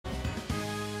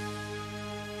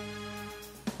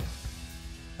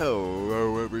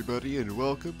Hello everybody and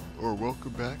welcome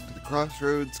back to the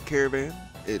Crossroads Caravan.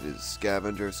 It is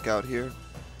Scavenger Scout here.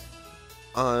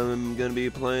 I'm gonna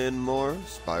be playing more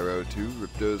Spyro 2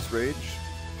 Ripto's Rage.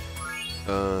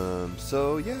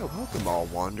 So yeah, welcome all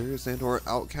Wanderers and or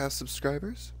Outcast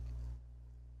subscribers.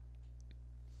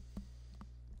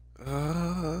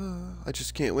 I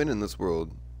just can't win in this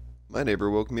world. My neighbor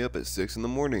woke me up at 6 in the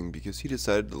morning because he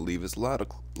decided to leave his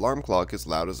alarm clock as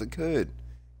loud as it could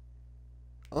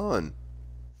on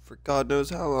for God knows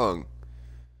how long.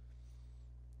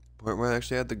 Point where I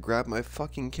actually had to grab my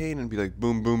fucking cane and be like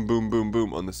boom boom boom boom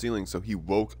boom on the ceiling so he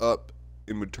woke up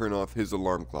and would turn off his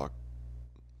alarm clock.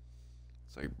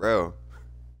 It's like, bro.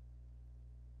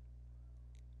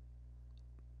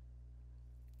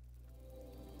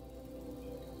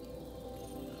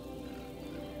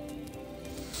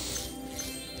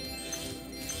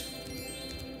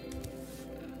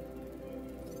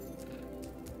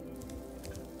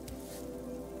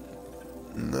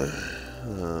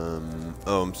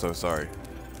 Oh, I'm so sorry.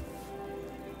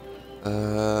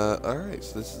 Alright,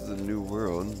 so this is a new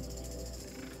world.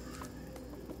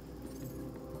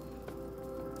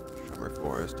 Summer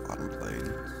Forest, Autumn Plains.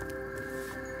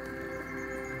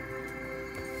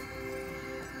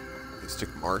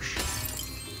 Mystic Marsh.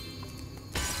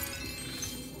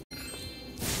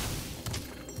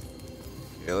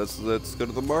 Okay, let's go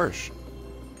to the marsh.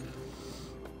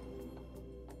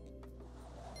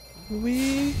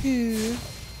 We here.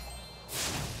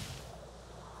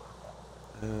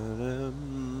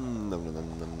 Num, num,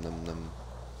 num, num, num.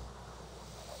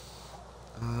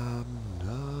 I'm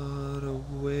not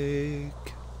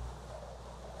awake.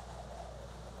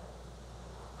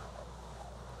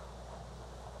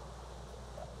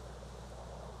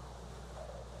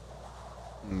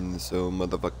 I'm so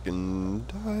motherfucking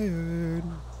tired.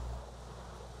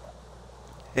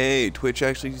 Hey, Twitch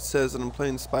actually says that I'm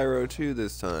playing Spyro 2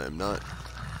 this time, not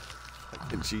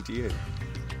like in GTA.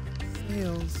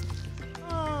 Sales.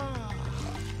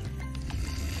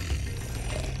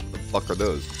 The fuck are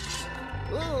those?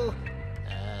 Ooh.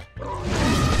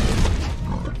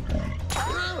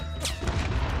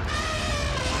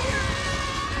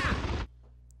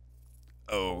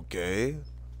 Okay.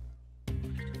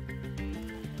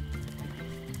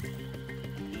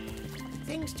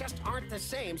 Things just aren't the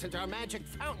same since our magic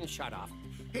fountain shut off.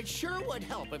 It sure would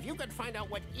help if you could find out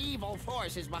what evil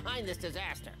force is behind this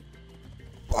disaster.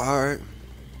 Alright.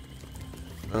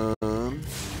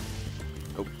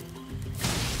 Nope.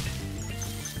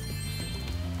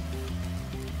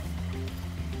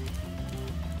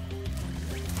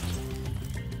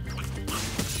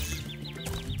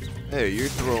 Hey, you're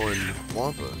throwing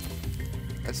Wampa.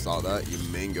 I saw that, you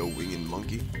mango winging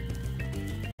monkey.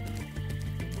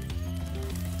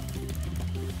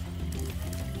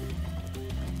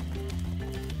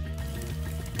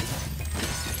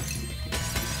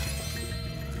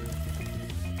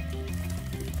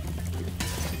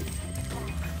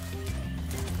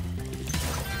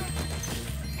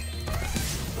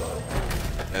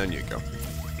 And you go.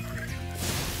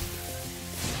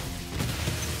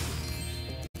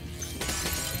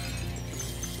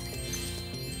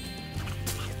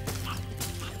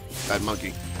 Bad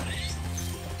monkey.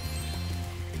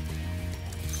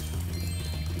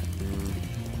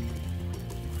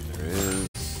 There is.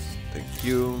 Thank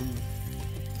you.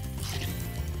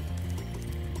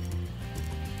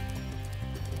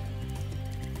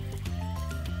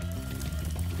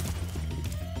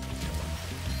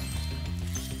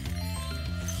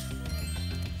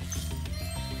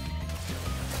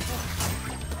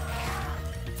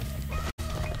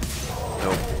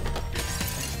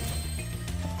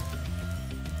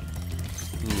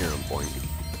 You're on point.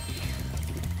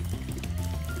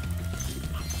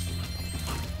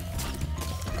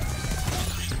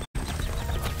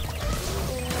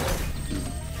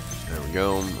 There we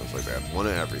go. Looks like they have one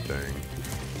of everything.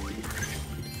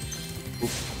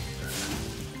 Oop.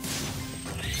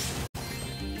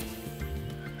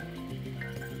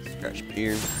 Scratch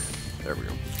here. There we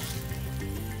go.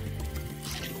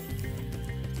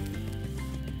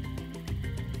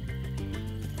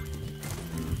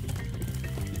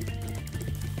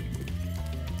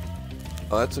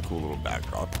 Oh, that's a cool little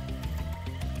backdrop.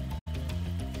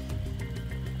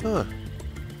 Huh.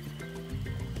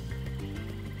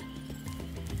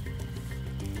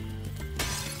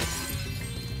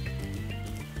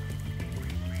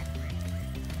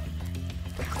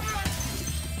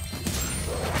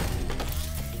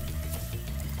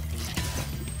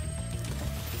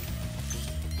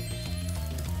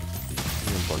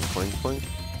 Boink, boink, boink.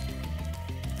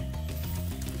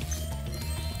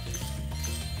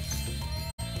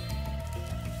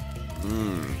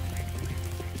 Hmm.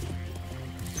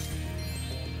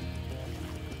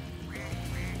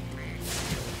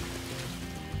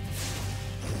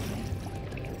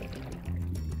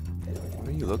 What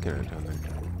are you looking at down there?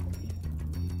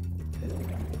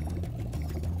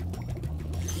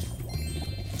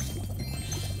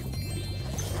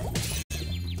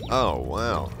 Oh,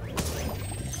 wow.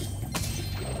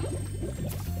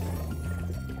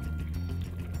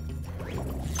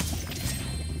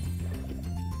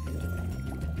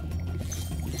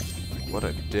 What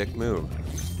a dick move.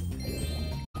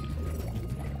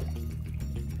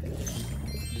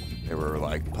 They were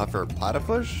like Puffer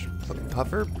Platypus?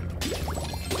 Puffer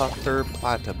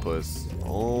Platypus.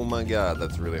 Oh my god,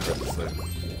 that's really hard to say.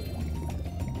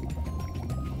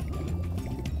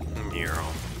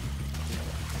 Meow.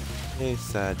 Hey,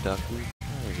 sad ducky. Why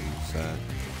are you sad?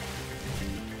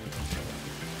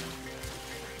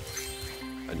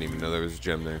 I didn't even know there was a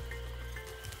gem there.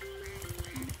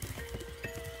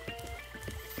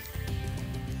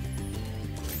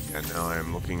 And now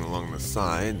I'm looking along the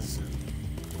sides.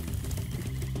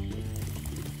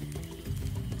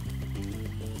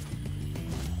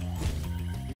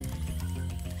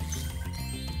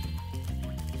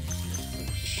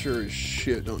 Sure as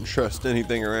shit don't trust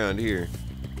anything around here.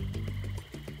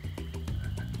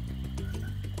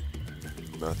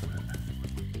 Nothing.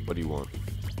 What do you want?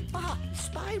 Ah,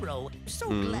 Spyro, so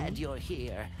glad you're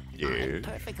here. Yeah. I'm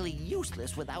perfectly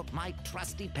useless without my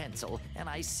trusty pencil, and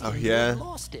I see Oh, yeah? you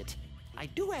lost it. I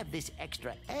do have this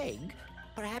extra egg.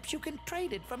 Perhaps you can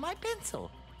trade it for my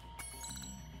pencil.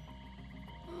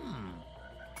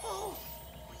 Oh,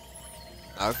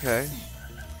 Okay.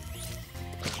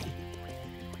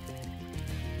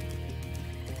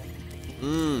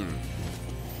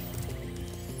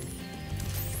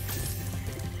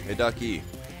 Hey, ducky.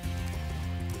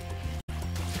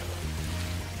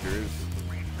 Here's.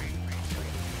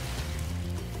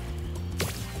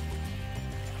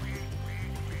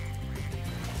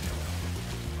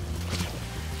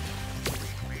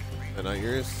 Is that not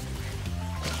yours?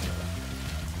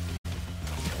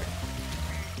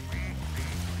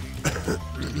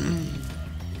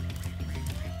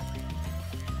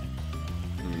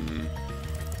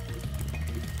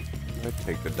 I'd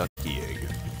take the ducky egg.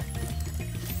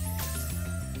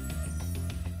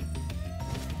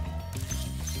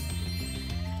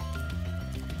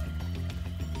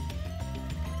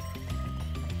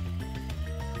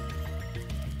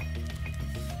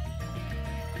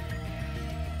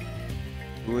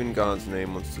 Who in God's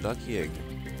name wants the ducky egg?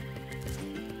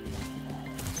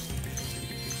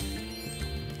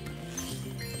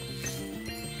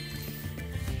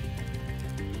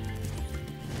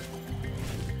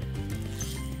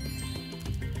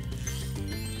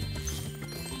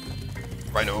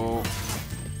 Rhino.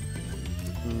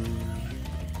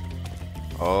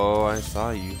 Oh, I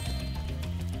saw you.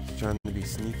 He's trying to be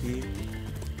sneaky.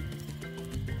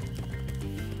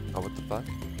 Oh, what the fuck?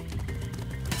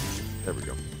 There we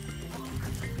go.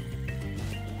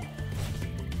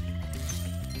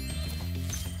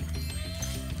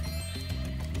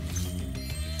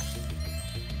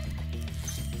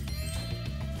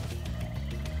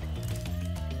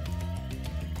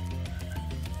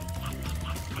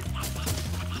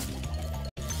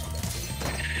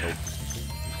 Nope.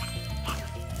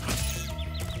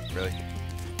 Really?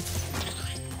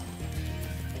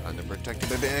 Time to protect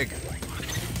the baby egg.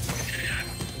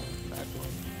 Bad one.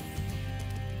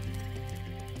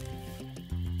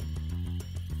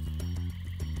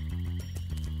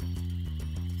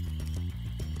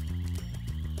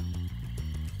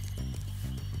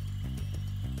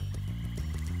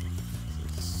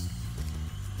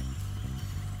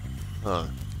 Huh.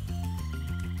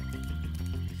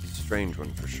 Strange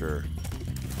one for sure.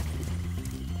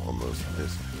 Almost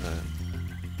missed that.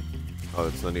 Oh,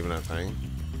 it's not even a thing?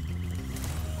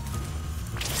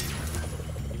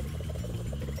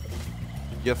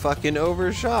 You fucking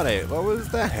overshot it. What was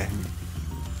that?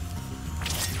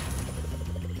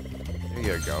 There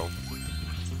you go.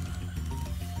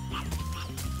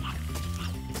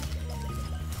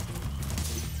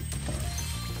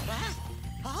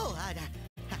 oh,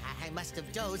 I must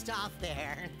have dozed off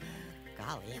there.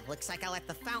 Golly, looks like I let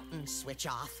the fountain switch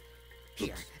off.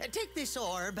 Here, take this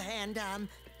orb and,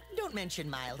 don't mention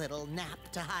my little nap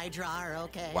to Hydra,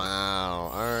 okay?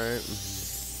 Wow, alright.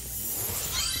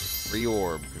 Free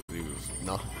orb, because he was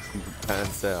not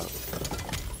passed out.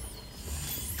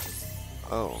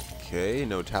 Okay,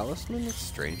 no talisman? That's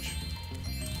strange.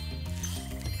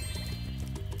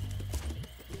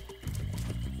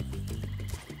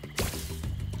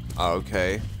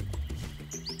 Okay.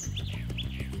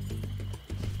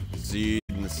 Seed,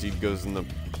 and the seed goes in the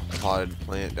potted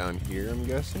plant down here, I'm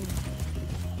guessing.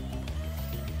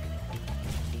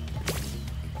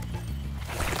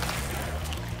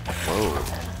 Whoa.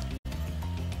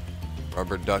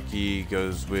 Rubber ducky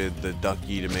goes with the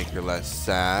ducky to make her less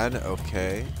sad.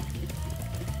 Okay.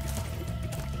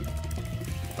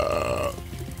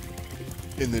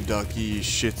 And the ducky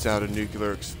shits out a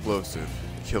nuclear explosive,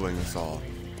 killing us all.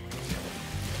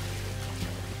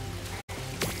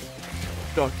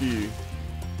 Ducky.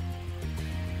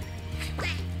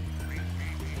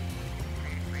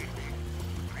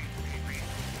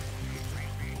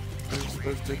 What am I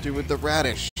supposed to do with the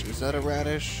radish? Is that a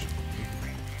radish?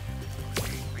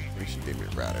 Maybe she gave me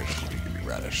a radish. She gave me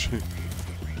radish.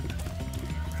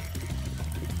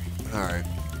 Alright.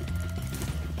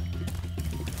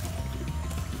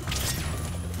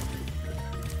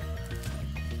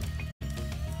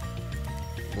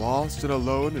 Lost and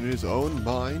alone in his own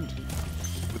mind,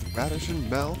 with radish in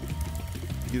mouth,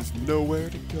 he has nowhere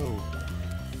to go.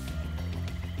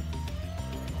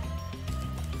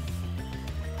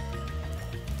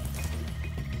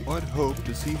 What hope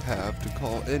does he have to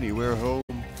call anywhere home?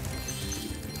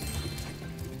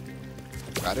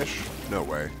 Radish? No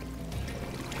way.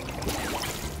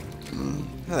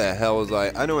 How the hell was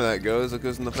I know where that goes. It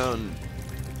goes in the fountain.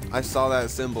 I saw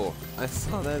that symbol. I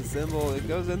saw that symbol. It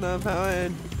goes in the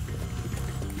fountain.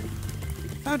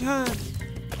 Fountain!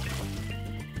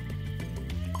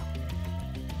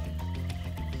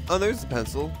 Oh, there's the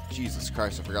pencil. Jesus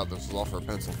Christ, I forgot this was all for a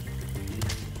pencil.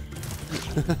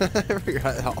 I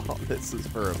forgot how all this is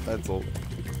for a pencil.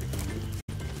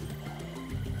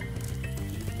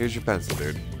 Here's your pencil,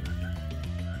 dude.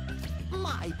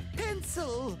 My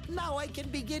pencil! Now I can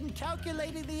begin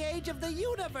calculating the age of the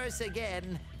universe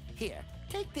again. Here,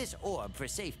 take this orb for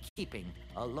safekeeping.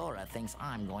 Allura thinks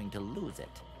I'm going to lose it.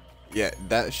 Yeah,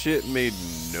 that shit made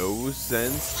no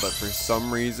sense, but for some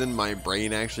reason my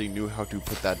brain actually knew how to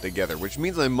put that together, which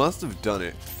means I must have done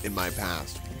it in my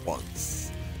past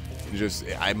once. Just,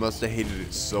 I must have hated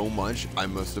it so much, I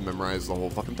must have memorized the whole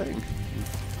fucking thing.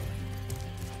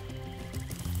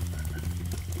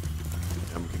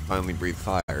 I can finally breathe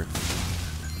fire.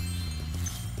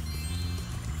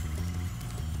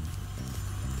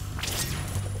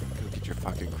 Go get your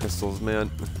fucking crystals, man.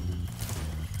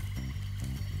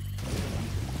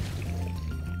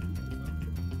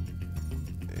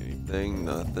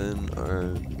 Nothing,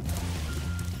 alright.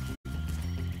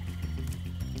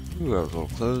 Ooh, I was a little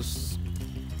close.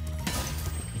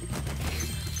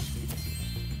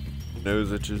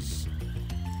 Nose itches.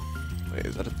 Wait,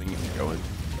 is that a thing you can go in?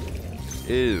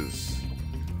 Is.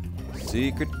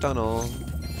 Secret tunnel.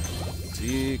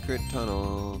 Secret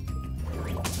tunnel.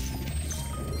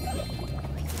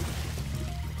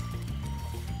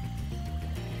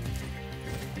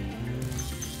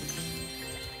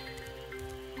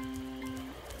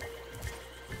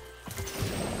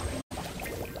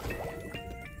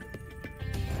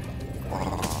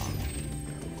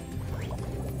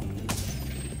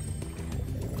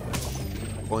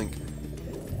 Boink.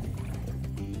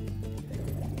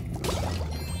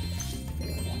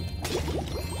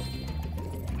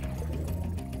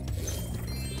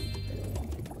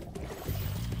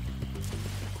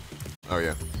 Oh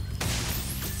yeah.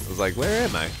 I was like, where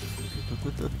am I?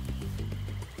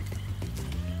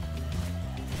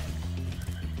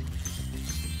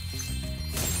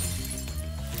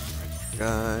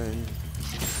 Guy.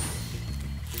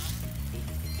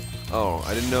 Oh,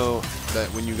 I didn't know that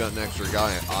when you got an extra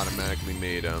guy, it automatically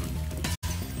made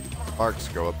sparks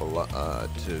go up a lot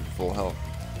to full health.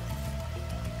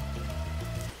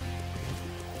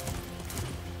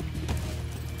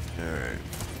 All right.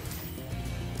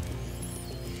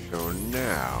 So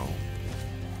now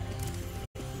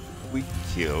we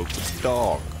killed the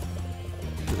dog.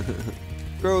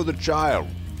 Throw the child.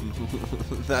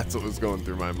 That's what was going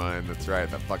through my mind. That's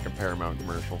right, that fucking Paramount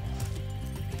commercial.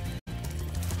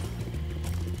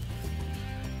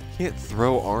 Can't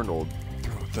throw Arnold.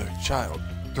 Throw the child.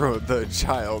 Throw the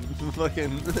child.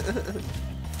 Fucking.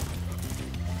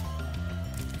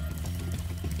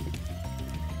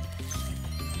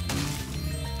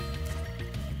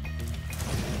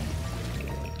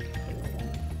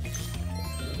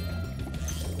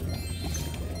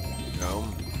 No.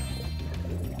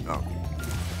 Oh.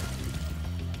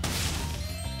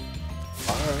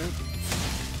 Alright.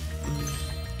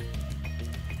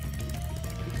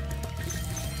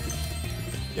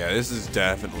 Yeah, this is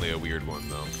definitely a weird one,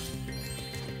 though.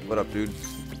 What up, dude?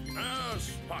 Ah,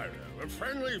 Spyro, a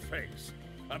friendly face.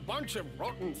 A bunch of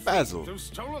rotten Basil. thieves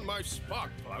have stolen my spark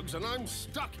plugs, and I'm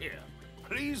stuck here.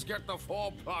 Please get the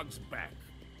 4 plugs back.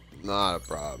 Not a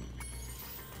problem.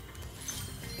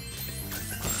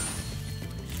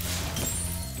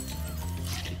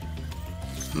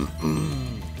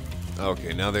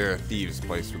 Okay, now there are thieves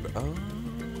placed with. Oh.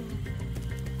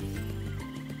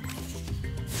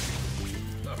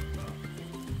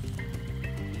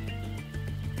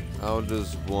 How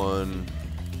does one?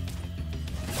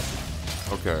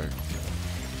 Okay.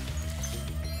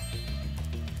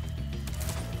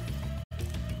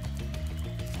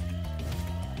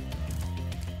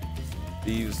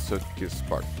 Thieves took his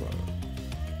spark plug.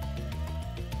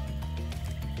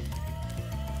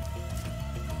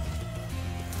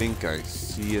 Think I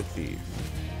see a thief.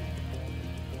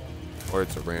 Or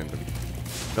it's a random.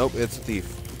 Nope, it's a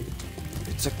thief.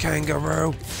 It's a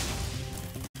kangaroo.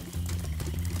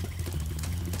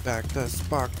 Back the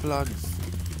spark plugs.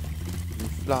 You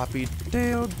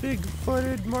floppy-tailed,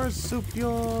 big-footed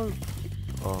marsupial.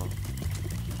 Oh.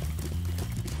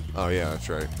 Oh yeah, that's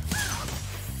right.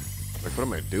 Like, what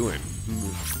am I doing?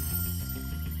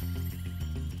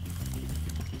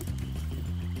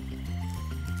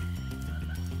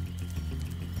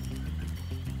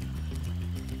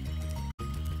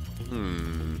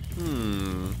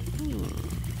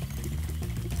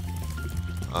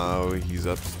 Oh, he's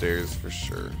upstairs for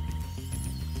sure.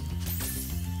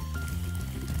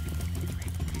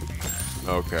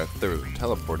 Okay, there was a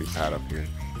teleporting pad up here.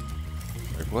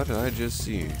 Like, what did I just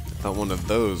see? I thought one of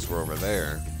those were over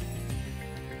there.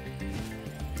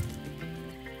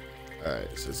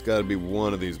 Alright, so it's gotta be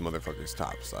one of these motherfuckers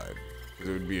topside. Because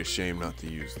it would be a shame not to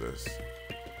use this.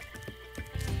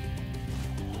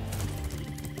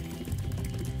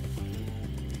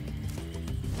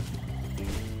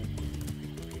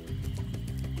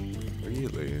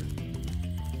 Really?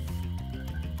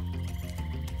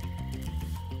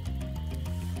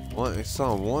 Well, I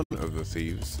saw one of the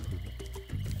thieves.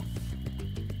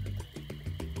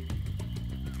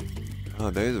 Oh,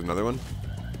 there's another one.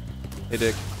 Hey,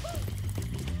 Dick.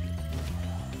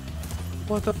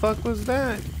 What the fuck was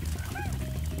that?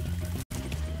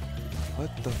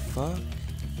 What the fuck?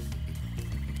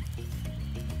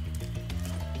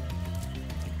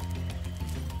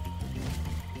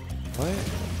 What?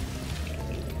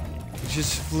 It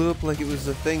just flew up like it was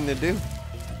a thing to do.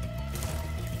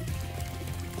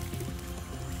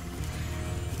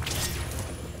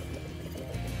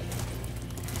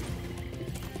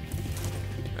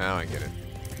 Now I get it.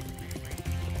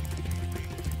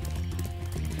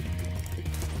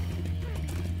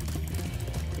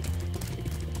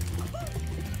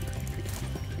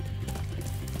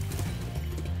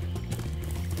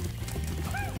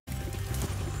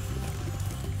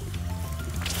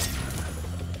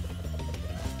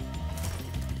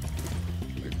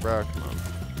 Bro, come on.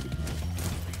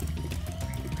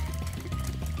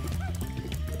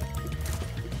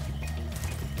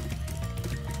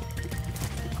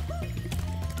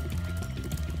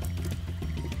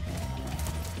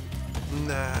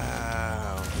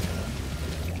 No.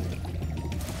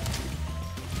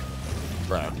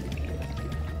 Bro.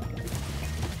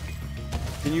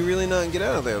 Can you really not get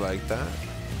out of there like that?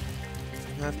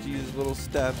 You have to use little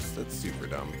steps. That's super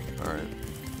dumb. Alright.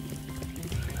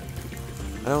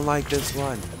 I don't like this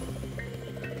one.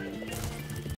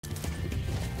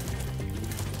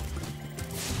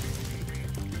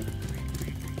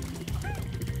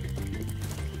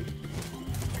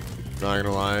 Not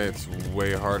gonna lie, it's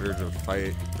way harder to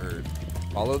fight or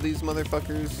follow these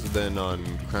motherfuckers than on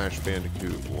Crash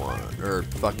Bandicoot 1 or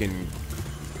fucking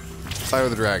Spyro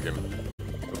the Dragon,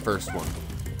 the first one.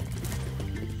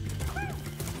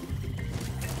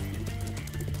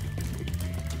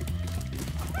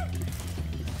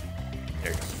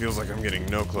 Yeah, 'cause it feels like I'm getting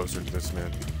no closer to this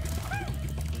man.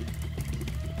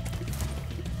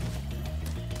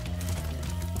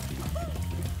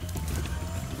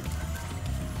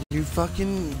 You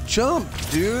fucking jump,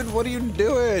 dude. What are you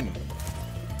doing?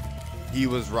 He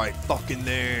was right fucking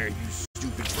there, you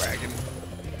stupid dragon.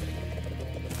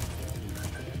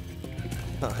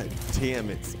 God damn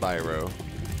it, Spyro.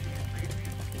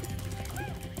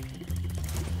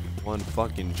 One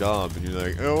fucking job and you're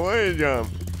like, oh, what a jump.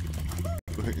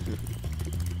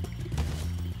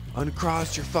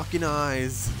 Uncross your fucking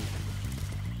eyes.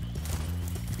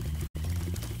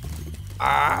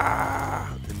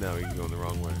 Ah! And now he's going the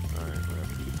wrong way. Alright,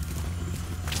 whatever.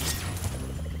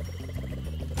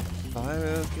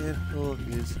 Spyro can hold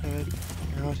his head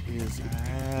out his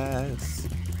ass.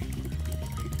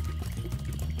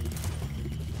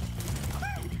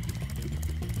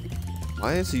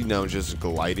 Why is he now just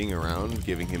gliding around,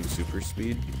 giving him super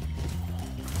speed?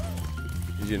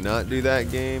 Did you not do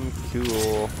that game?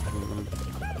 Cool.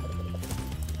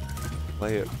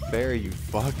 Play it fair, you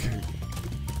fuck.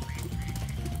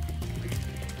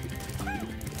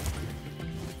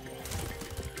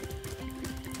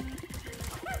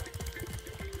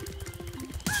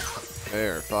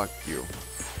 There, fuck you.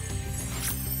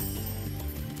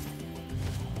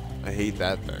 I hate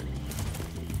that thing.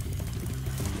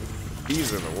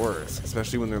 These are the worst,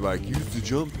 especially when they're like, use the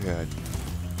jump pad.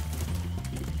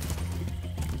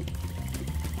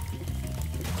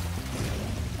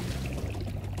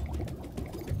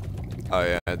 Oh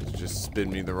yeah, it just spin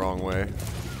me the wrong way.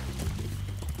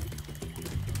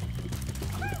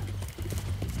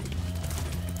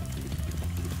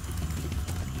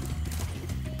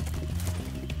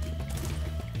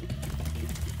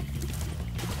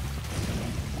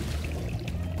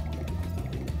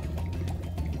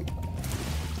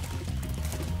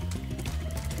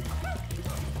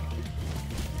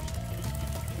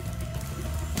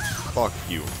 Fuck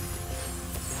you.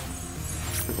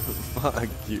 Fuck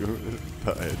you,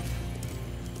 bud.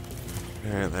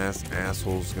 Man, that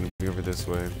asshole's gonna be over this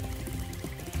way.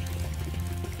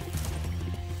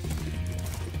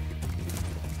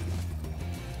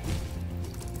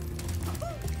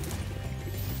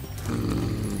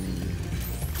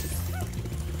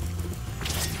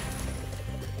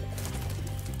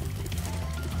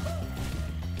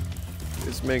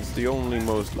 This makes the only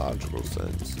most logical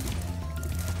sense.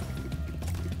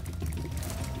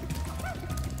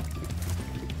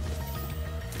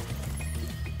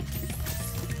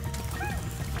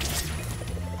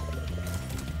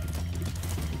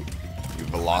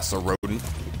 Velocirodent.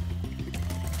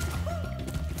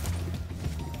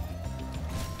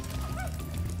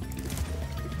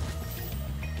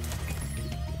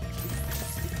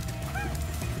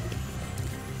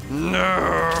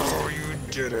 No, you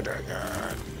did it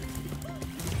again.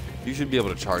 You should be able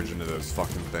to charge into those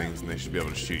fucking things and they should be able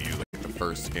to shoot you like the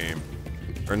first game.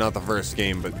 Or not the first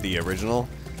game, but the original.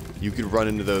 You could run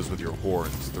into those with your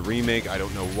horns. The remake, I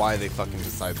don't know why they fucking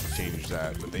decided to change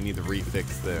that, but they need to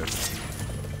refix this.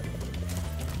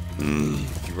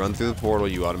 If you run through the portal,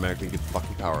 you automatically get the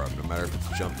fucking power up, no matter if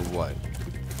it's jump or what.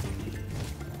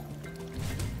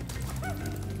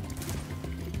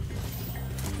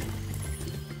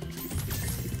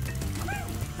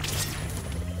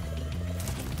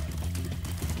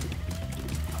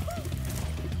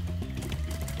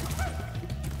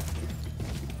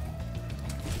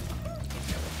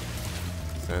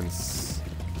 Since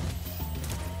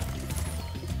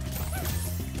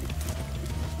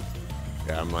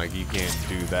I'm like, you can't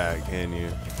do that, can you?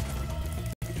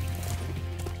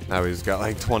 Now he's got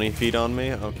like 20 feet on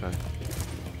me? Okay.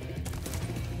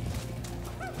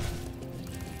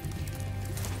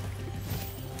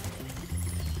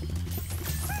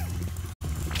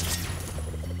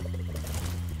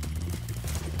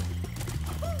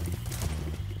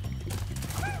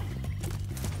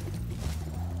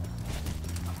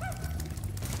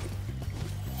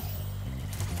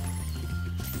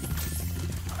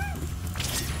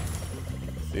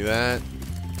 See that?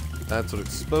 That's what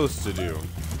it's supposed to do.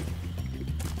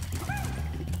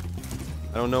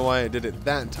 I don't know why I did it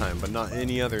that time, but not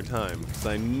any other time, because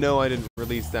I know I didn't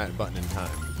release that button in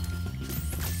time.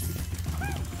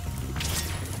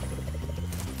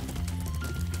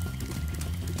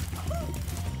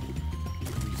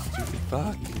 You stupid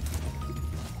fuck.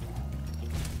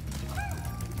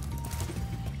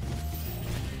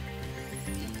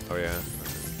 Oh yeah.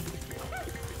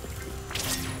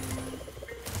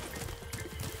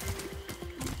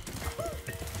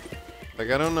 Like,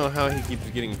 I don't know how he keeps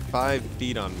getting 5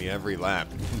 feet on me every lap.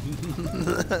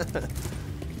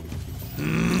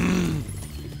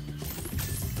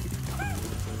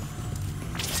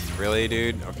 Really,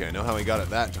 dude? Okay, I know how he got it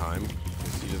that time.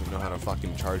 Because he doesn't know how to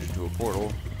fucking charge into a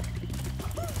portal.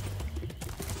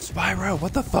 Spyro,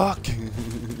 what the fuck?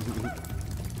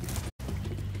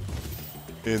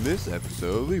 In this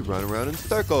episode, we run around in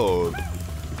circles.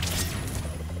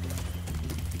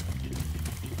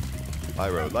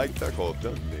 Spyro likes circles,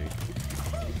 doesn't he?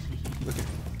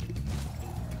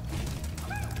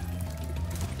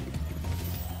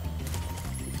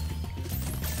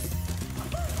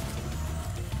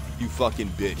 You fucking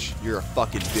bitch. You're a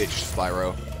fucking bitch,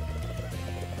 Spyro.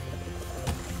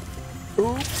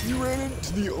 Oh, you ran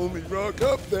into the only rock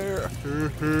up there.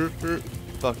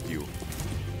 Fuck you.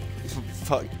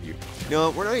 Fuck you. No,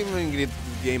 we're not even gonna get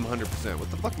the game 100%. What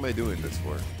the fuck am I doing this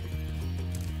for?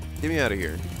 Get me out of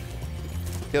here.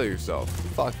 Kill yourself.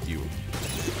 Fuck you.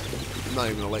 I'm not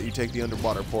even gonna let you take the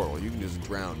underwater portal. You can just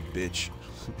drown, bitch.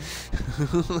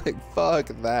 Like, fuck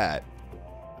that.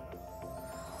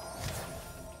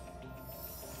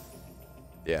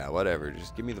 Yeah, whatever.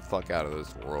 Just get me the fuck out of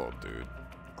this world, dude.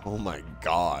 Oh my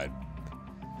god.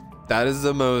 That is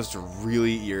the most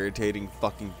really irritating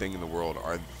fucking thing in the world,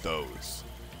 are those.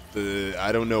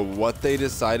 I don't know what they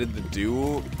decided to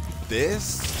do.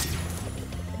 This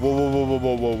Whoa, whoa, whoa,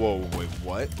 whoa, whoa, whoa, whoa, wait,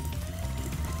 what?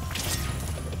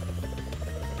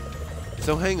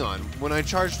 So hang on, when I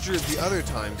charged through it the other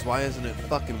times, why isn't it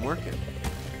fucking working?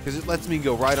 Because it lets me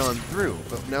go right on through,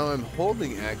 but now I'm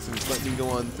holding X and it's letting me go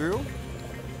on through?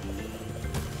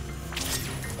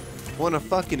 Wanna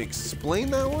fucking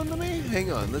explain that one to me?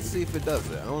 Hang on, let's see if it does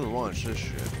it. I wanna watch this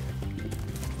shit.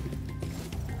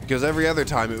 Because every other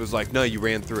time it was like, no, you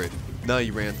ran through it. No,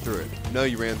 you ran through it. No,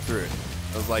 you ran through it.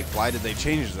 I was like, why did they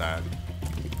change that?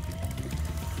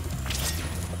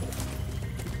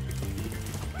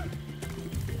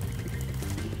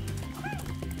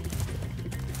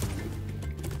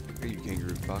 Here you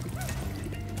kangaroo fuck.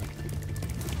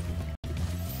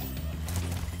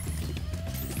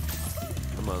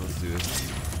 Come on, let's do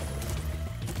this.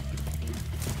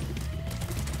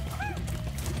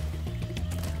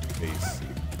 Face.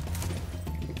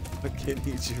 I can't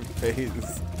eat your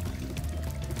face.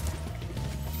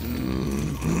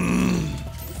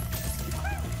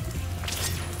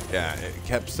 Yeah, it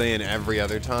kept saying every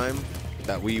other time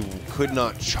that we could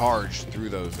not charge through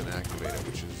those and activate it,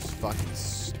 which is fucking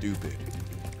stupid.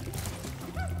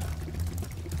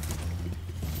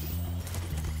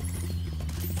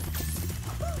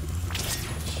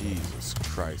 Jesus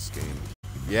Christ, game.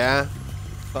 Yeah?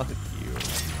 Fuck you.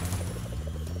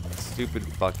 Stupid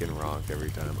fucking rock every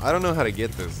time. I don't know how to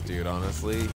get this dude,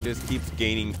 honestly. He just keeps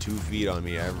gaining 2 feet on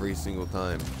me every single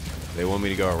time. They want me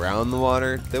to go around the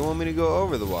water. They want me to go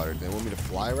over the water. They want me to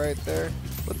fly right there.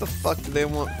 What the fuck do they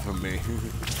want from me?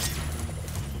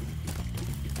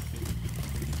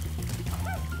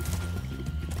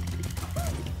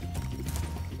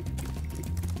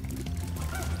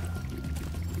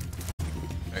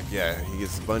 Yeah, he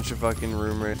gets a bunch of fucking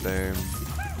room right there.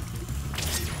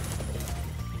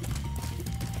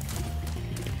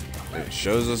 It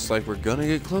shows us like we're gonna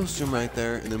get close to him right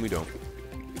there, and then we don't.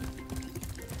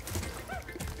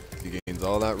 He gains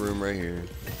all that room right here.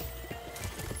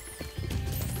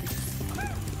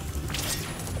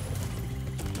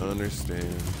 Don't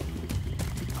understand.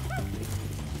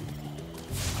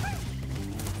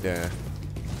 Yeah.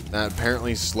 That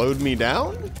apparently slowed me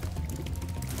down?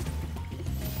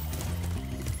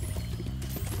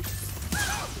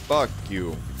 Fuck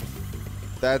you.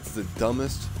 That's the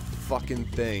dumbest fucking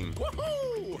thing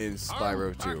in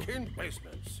Spyro 2. Back in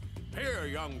business. Here,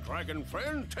 young dragon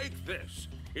friend, take this.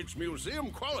 It's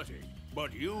museum quality,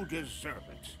 but you deserve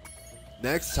it.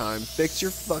 Next time, fix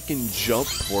your fucking jump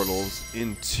portals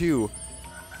in 2.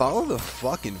 Follow the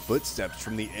fucking footsteps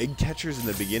from the egg catchers in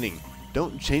the beginning.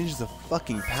 Don't change the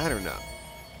fucking pattern up.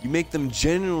 You make them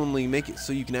genuinely make it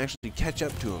so you can actually catch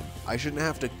up to him. I shouldn't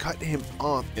have to cut him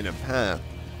off in a path.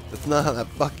 That's not how that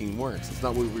fucking works. That's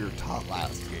not what we were taught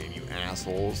last game, you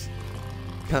assholes.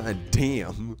 God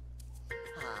damn.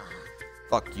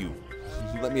 Fuck you.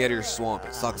 Let me out of your swamp.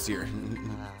 It sucks here.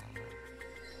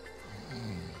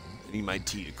 I need my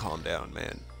tea to calm down,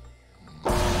 man.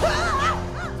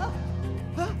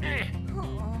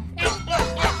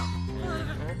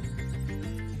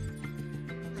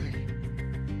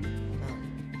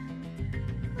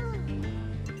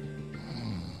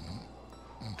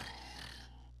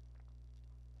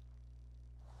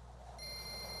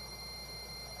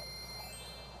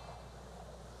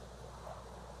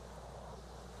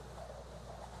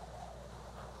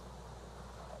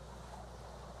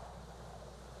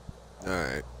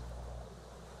 Alright.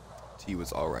 Tea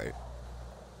was alright.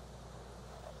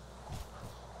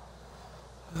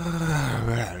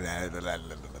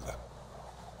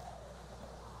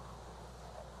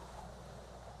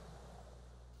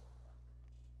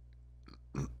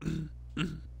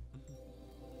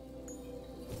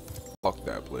 Fuck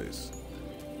that place.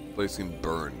 Place can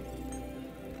burn.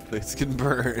 Place can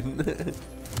burn.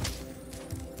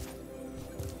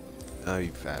 Oh,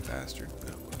 you fat bastard.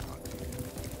 No.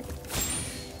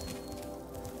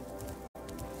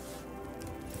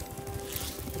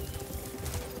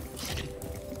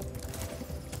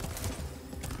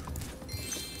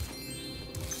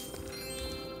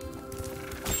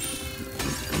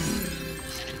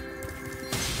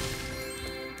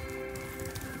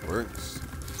 Works.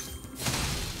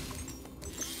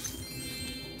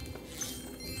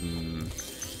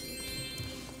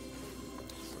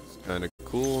 It's kind of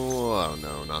cool. Oh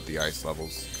no, not the ice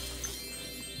levels.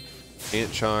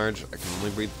 Can't charge. I can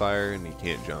only breathe fire, and he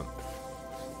can't jump.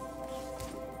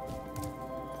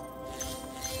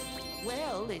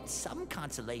 Well, it's some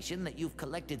consolation that you've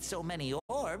collected so many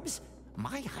orbs.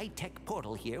 My high-tech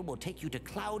portal here will take you to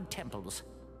Cloud Temples.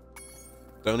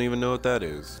 Don't even know what that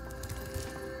is.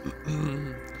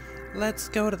 Let's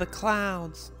go to the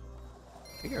clouds.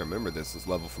 I think I remember this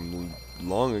level from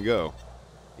long ago.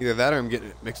 Either that or I'm getting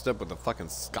it mixed up with the fucking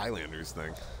Skylanders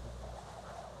thing.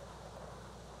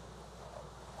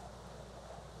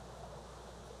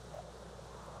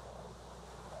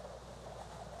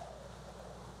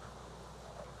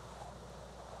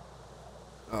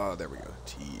 Oh, there we go.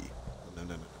 T. No,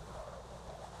 no, no.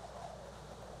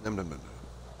 No, no, no, no.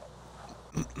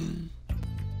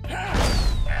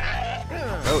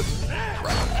 Goat.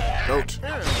 Rock. Goat.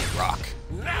 Rock.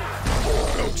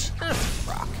 Goat. Rock.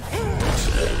 Rock. Goat.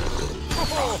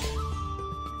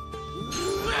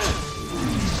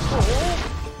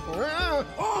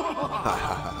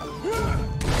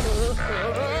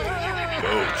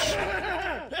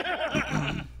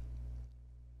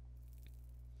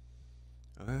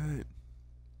 Alright.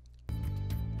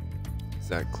 It's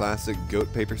that classic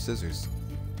goat, paper, scissors.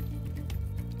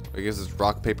 I guess it's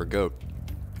rock, paper, goat.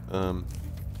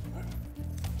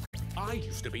 I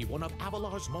used to be one of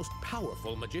Avalar's most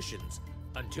powerful magicians,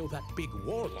 until that big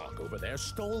warlock over there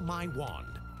stole my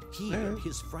wand. He and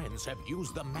his friends have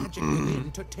used the magic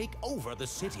within to take over the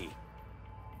city.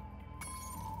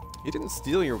 He didn't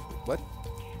steal your... What?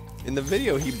 In the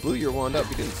video, he blew your wand up.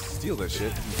 He didn't steal that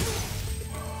shit.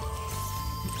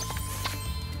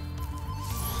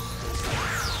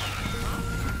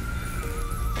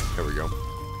 There we go.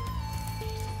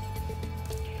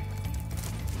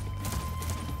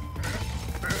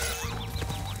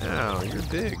 Ow, you're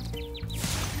big.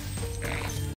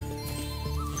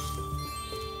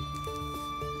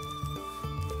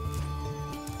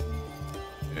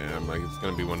 Yeah, I'm like, it's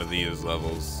gonna be one of these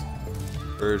levels.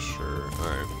 For sure.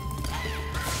 Alright.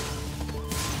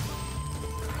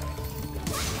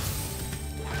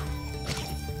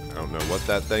 I don't know what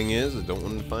that thing is. I don't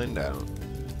want to find out.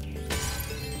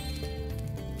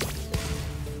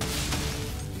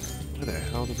 Where the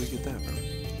hell did we get that from?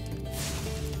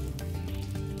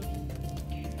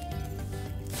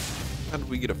 How did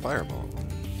we get a fireball?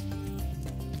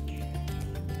 I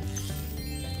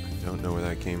don't know where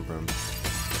that came from.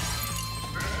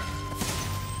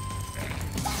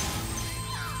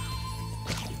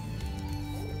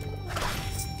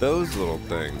 It's those little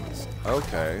things.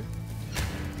 Okay.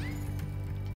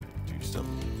 Do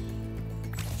some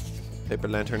paper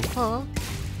lantern. Huh?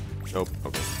 Nope.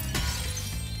 Okay.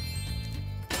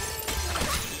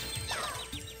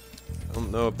 I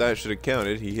don't know if that should have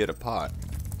counted. He hit a pot.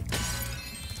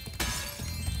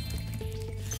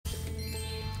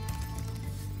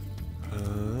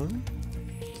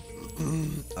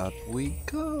 Up we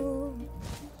go.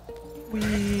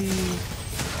 Whee.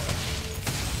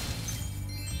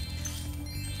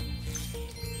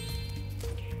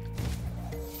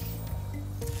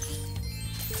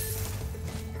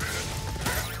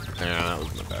 Yeah, that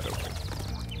wasn't a bad opening.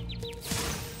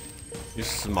 He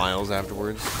smiles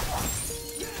afterwards.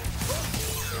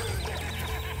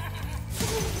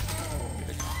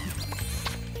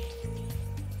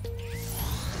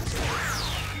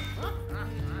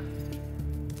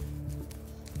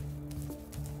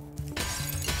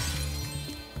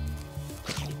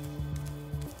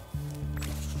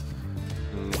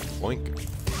 Boink.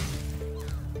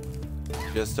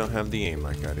 Just don't have the aim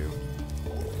like I do.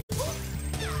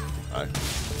 Hi.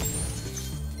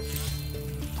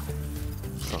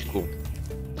 Oh, cool.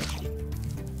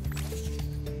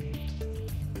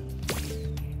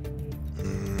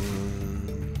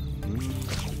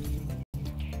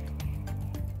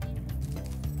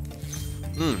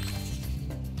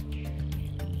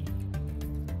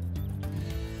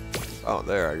 Oh,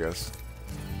 there, I guess.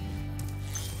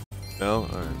 No?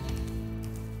 Alright.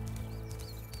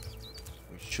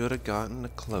 We should have gotten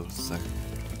closer.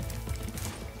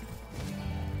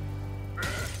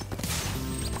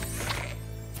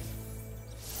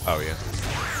 Oh, yeah.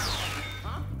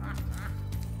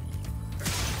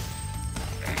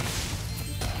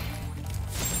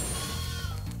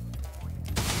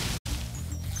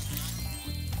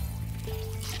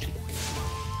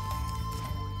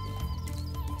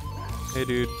 Hey,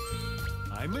 dude.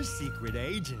 I'm a secret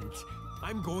agent.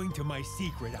 I'm going to my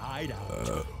secret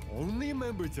hideout. Only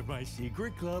members of my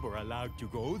secret club are allowed to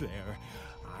go there.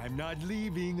 I'm not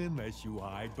leaving unless you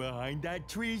hide behind that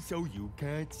tree so you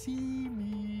can't see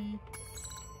me.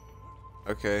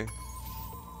 Okay.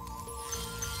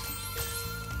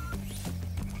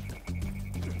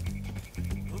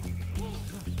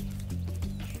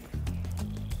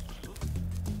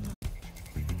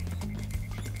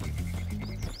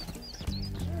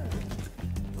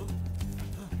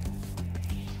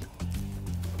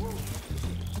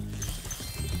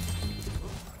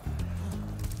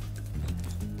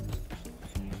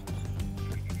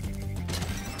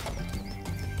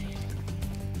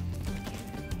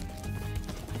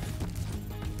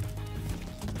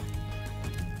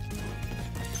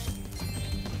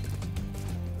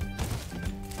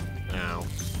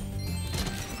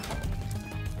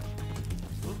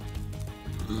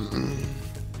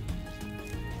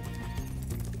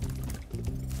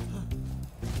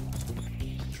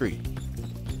 Tree.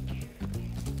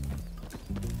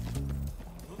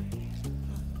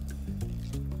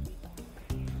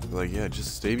 Like, yeah,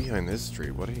 just stay behind this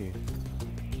tree. What are you?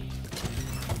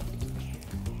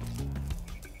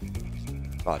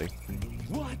 Body.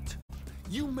 What?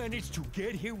 You managed to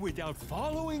get here without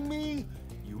following me?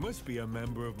 You must be a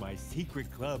member of my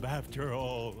secret club after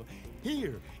all.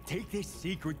 Here, take this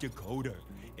secret decoder.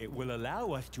 It will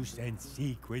allow us to send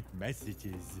secret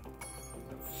messages.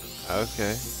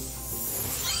 Okay.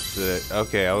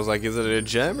 Okay, I was like, is it a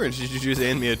gem or did you just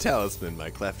hand me a talisman, my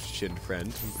cleft-shinned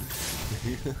friend?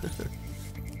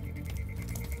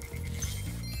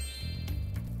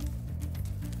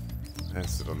 I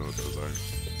still don't know what those are.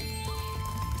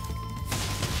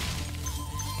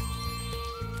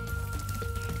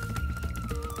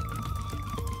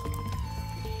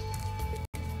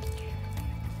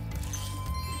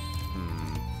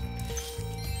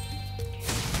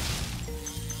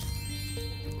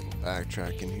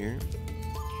 Backtrack in here.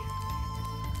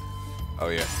 Oh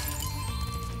yeah.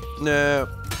 No.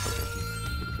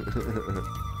 Okay.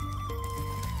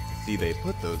 See, they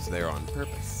put those there on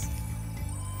purpose.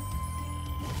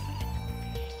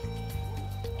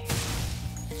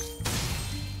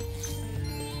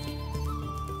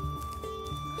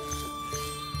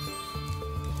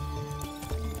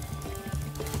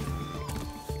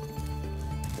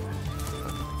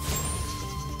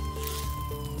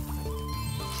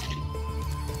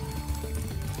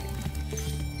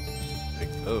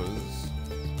 Those.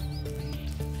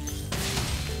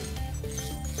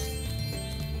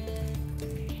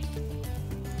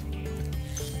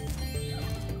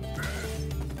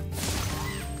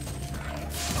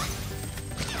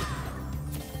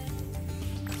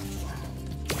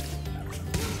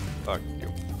 Fuck you.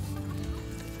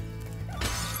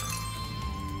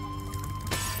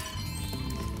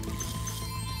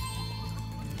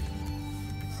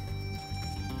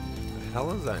 The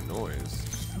hell is that noise?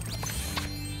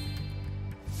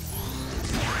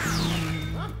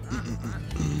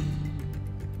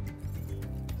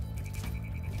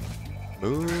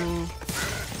 Move.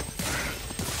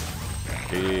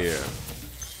 Yeah.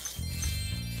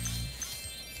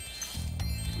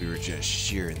 We were just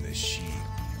shearing the sheep.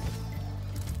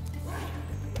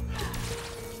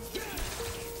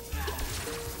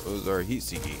 Those are heat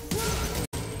seeky.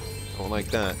 Don't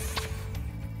like that.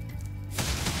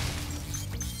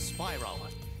 Spyro,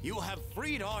 you have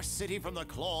freed our city from the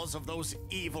claws of those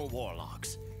evil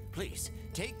warlocks. Please,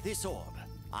 take this orb.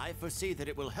 I foresee that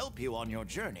it will help you on your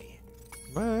journey.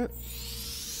 What?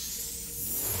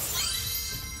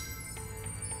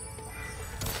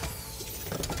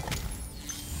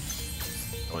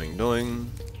 Doing,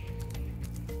 doing.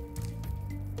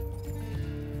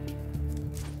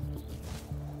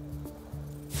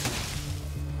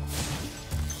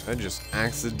 I just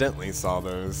accidentally saw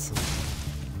those.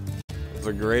 It's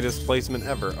the greatest placement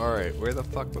ever. Alright, where the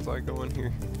fuck was I going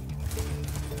here?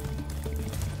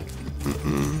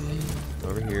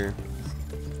 Over here.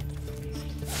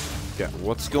 Yeah,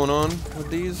 what's going on with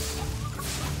these?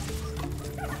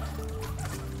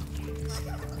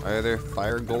 Are there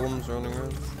fire golems running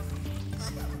around?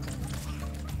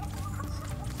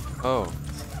 Oh.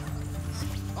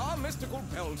 Our mystical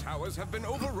bell towers have been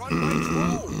overrun by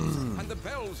trolls, and the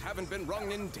bells haven't been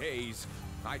rung in days.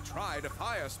 I tried a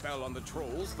fire spell on the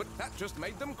trolls, but that just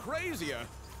made them crazier.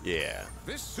 Yeah.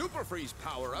 This super freeze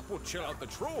power-up will chill out the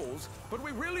trolls, but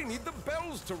we really need the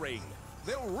bells to ring.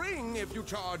 They'll ring if you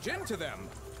charge into them.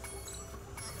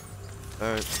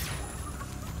 Alright.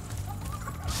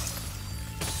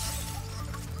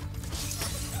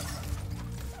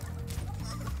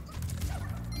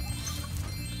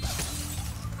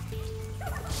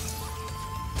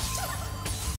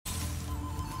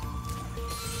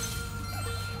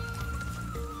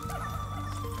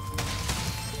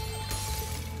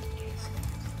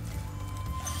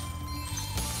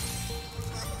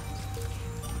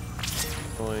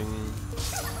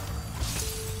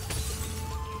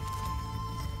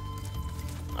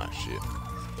 Ah, shit.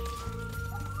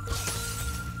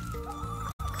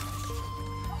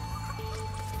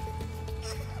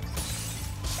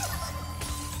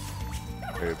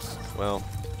 Oops. Well,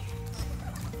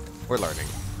 we're learning.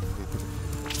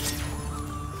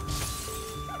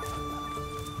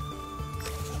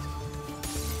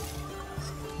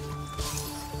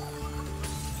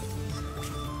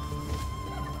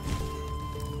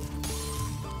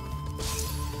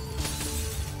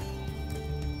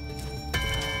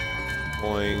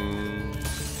 Boing.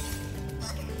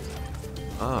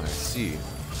 Ah, I see.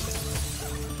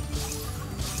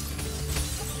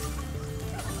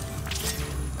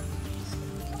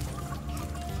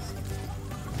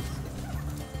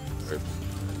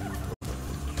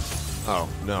 Oh,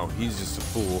 no, he's just a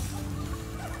fool.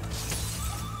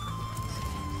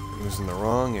 He was in the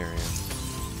wrong area.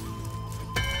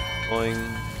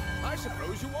 Boing. I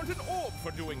suppose you want an orb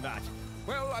for doing that.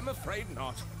 Well, I'm afraid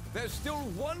not. There's still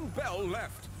one bell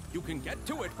left. You can get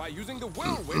to it by using the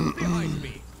whirlwind behind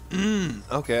me.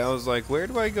 Okay, I was like, where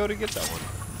do I go to get that one?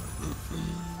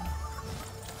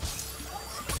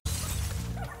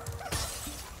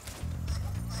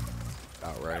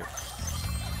 About right.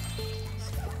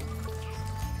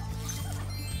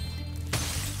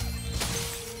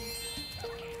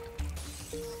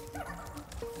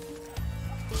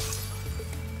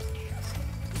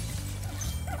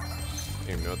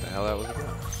 I don't even know what the hell that was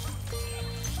about.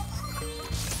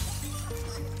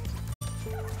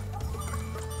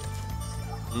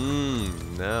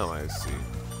 Now I see.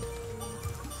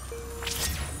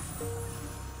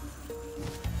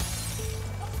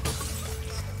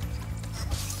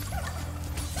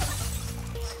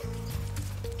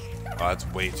 Oh, that's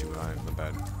way too high. My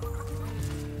bad.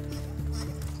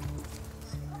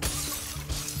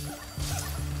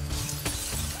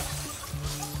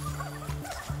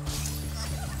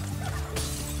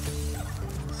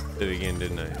 Did it again,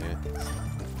 didn't I? Yeah.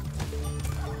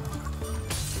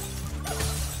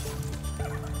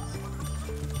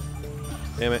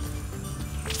 Damn it.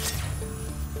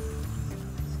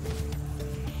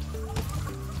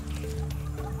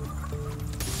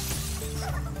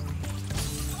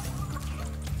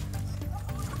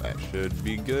 That should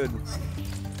be good.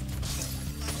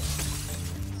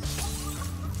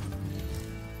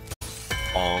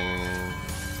 Bong.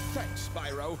 Thanks,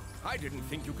 Spyro. I didn't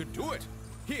think you could do it.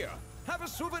 Here, have a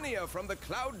souvenir from the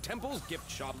Cloud Temple's gift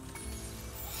shop.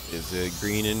 Is it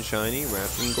green and shiny,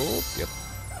 wrapped in gold? Yep.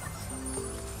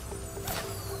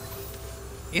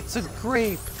 It's a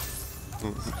grape.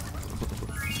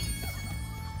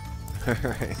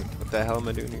 Alright, what the hell am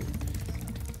I doing here?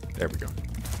 There we go.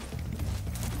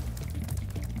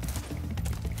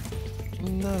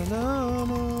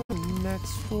 No,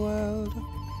 next world.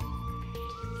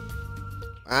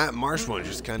 That marsh one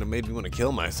just kind of made me want to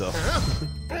kill myself.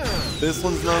 This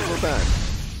one's not so bad.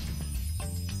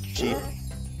 Cheap.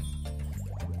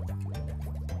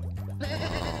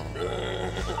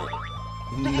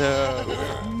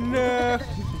 No.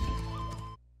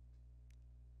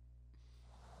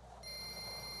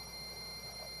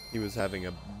 He was having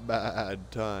a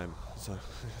bad time. So,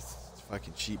 it's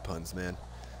fucking cheap puns, man.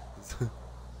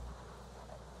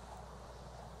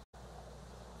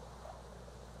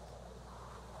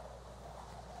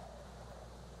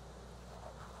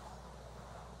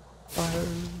 Fire.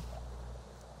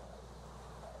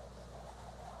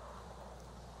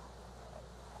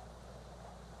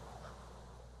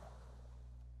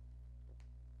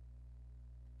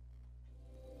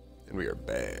 And we are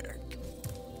back.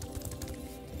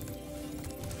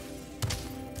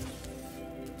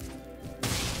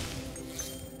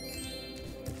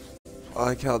 I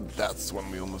like how that's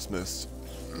one we almost missed.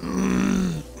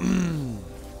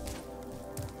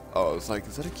 Oh, I was like,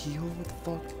 is that a keyhole? What the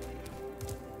fuck?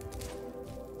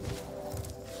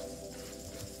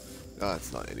 Ah,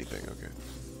 it's not anything, okay.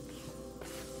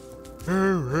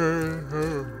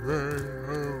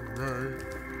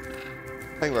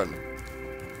 Hang on.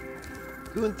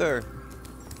 Gunther.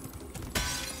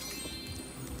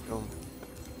 Go.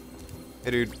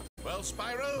 Hey, dude. Well,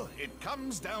 Spyro, it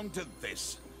comes down to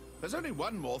this. There's only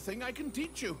one more thing I can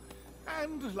teach you.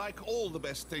 And like all the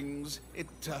best things, it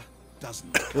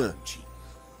doesn't come cheap.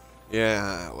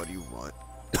 Yeah, what do you want?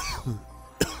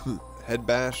 Head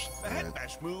bash? The head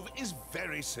bash move is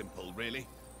very simple, really.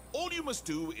 All you must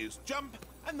do is jump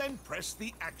and then press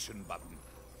the action button.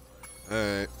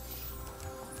 Alright.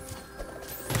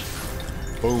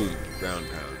 Boom. Ground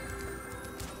pound.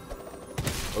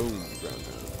 Boom. Ground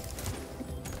pound.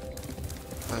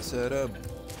 I said a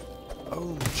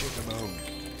boom, chicka boom.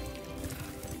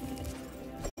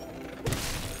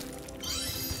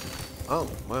 Oh,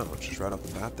 wow. Just right off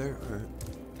the bat there. Alright.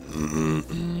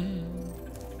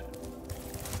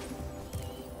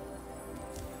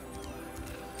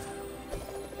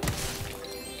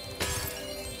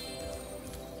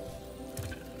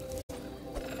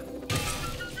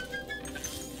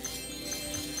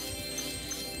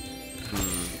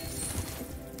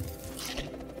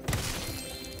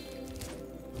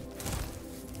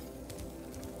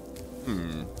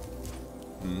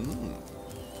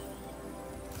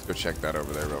 Let's go check that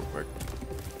over there real quick.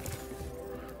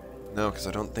 No, because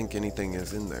I don't think anything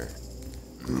is in there.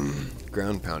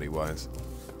 Ground poundy wise.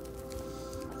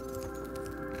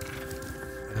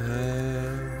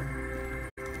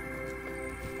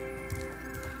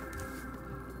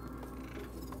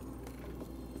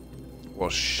 Well,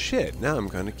 shit. Now I'm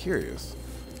kind of curious.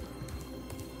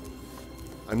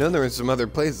 I know there were some other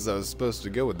places I was supposed to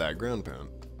go with that ground pound.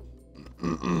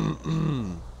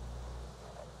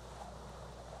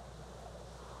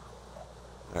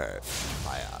 Alright.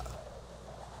 Fire.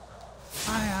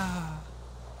 Fire.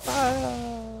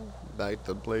 Fire. Back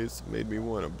to the place that made me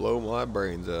want to blow my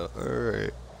brains out.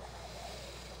 Alright.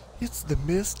 It's the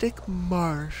Mystic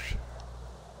Marsh.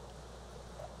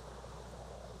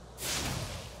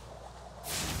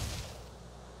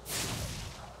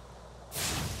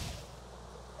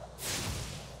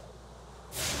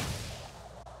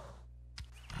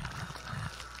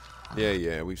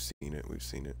 Yeah, we've seen it,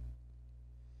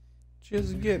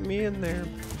 Just get me in there.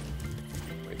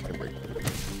 Wait, can I break that?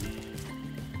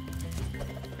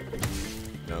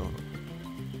 No.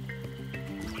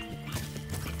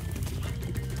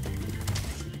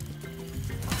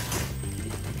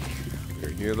 We're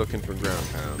here looking for ground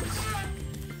pounds.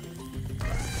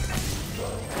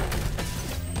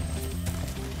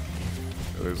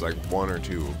 There's like one or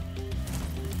two.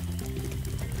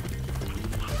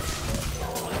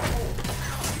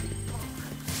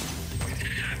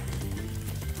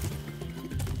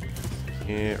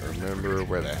 Can't remember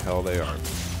where the hell they are.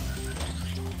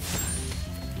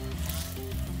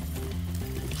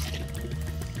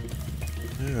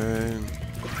 Alright.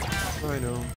 I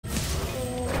know.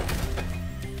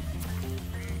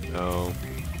 No.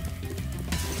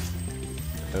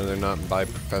 No, they're not by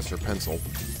Professor Pencil.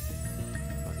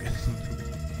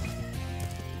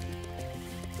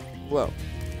 Well.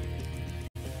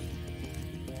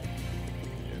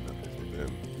 Yeah, nothing for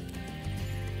them.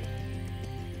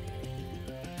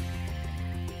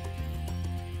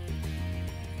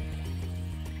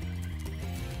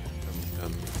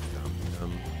 Dum, dum,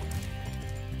 dum.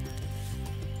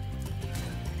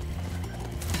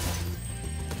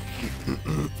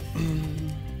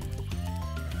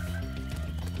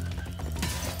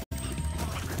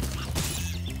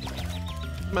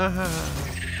 Maha.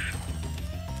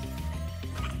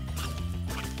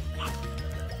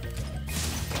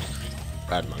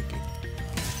 Bad monkey.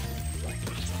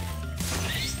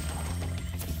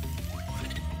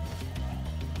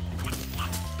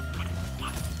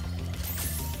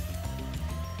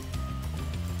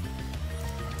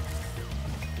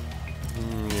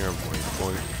 Yeah,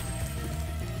 point.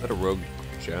 Is that a rogue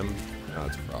gem? No,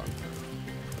 it's a frog.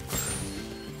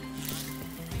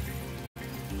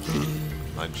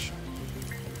 Munch.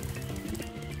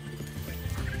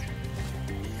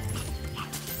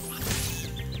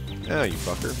 Ah, you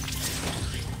fucker.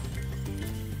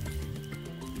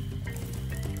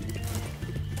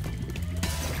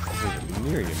 I'm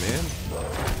near you, man.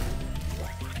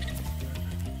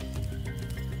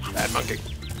 Bad monkey.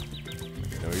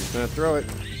 No, he's gonna throw it.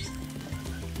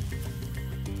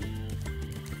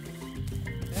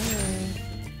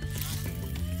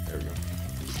 There we go.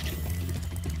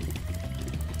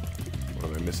 What,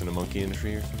 am I missing a monkey in the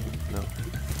tree or something? No.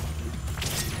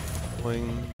 Boing.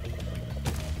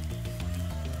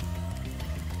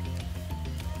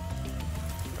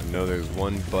 I know there's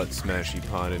one butt smashy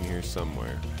pot in here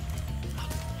somewhere.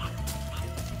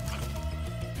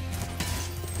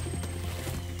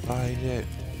 Find it.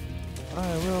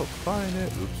 I will find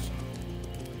it. Oops.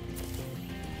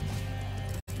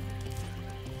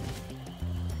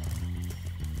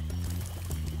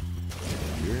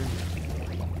 Here.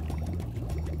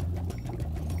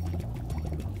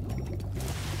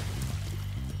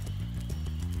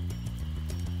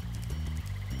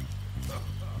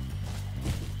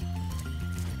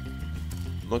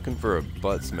 Looking for a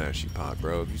butt smashy pot,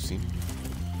 bro. Have you seen?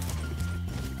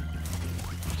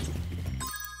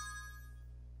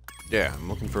 Yeah, I'm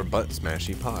looking for a butt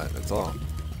smashy pot. That's all.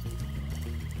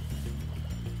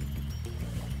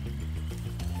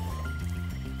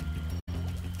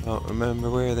 I don't remember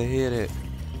where they hit it.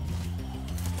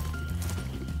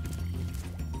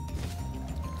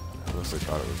 Unless I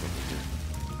thought it was over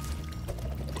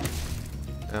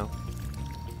here. Ow.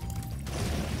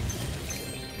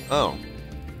 Oh.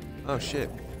 Oh shit.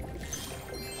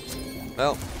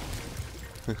 Well.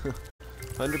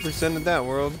 100% of that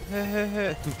world.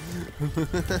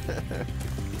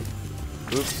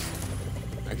 Oops.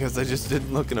 I guess I just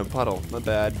didn't look in a puddle. My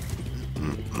bad.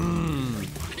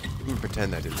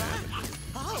 Pretend that didn't happen.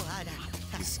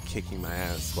 He's kicking my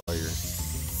ass while you're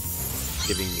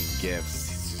giving me gifts.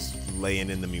 He's just laying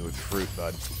into me with fruit,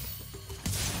 bud.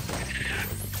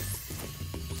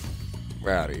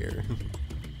 We're out of here.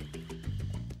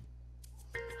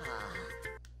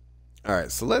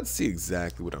 Alright, so let's see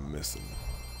exactly what I'm missing.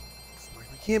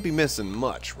 We can't be missing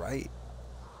much, right?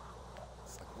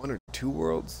 It's like 1 or 2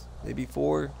 worlds? Maybe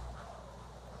 4?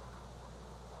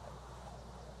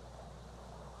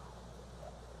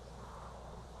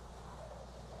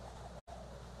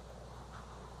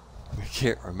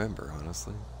 can't remember,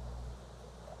 honestly.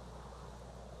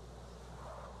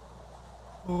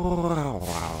 Wow, wow,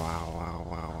 wow, wow,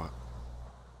 wow.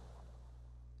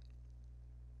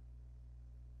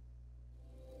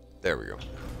 There we go.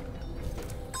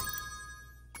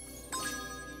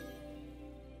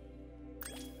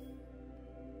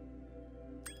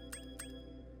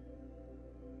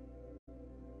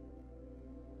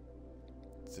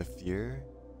 Zephyr?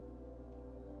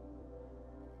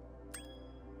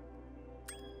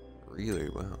 Really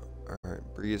well. Alright,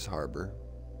 Breeze Harbor.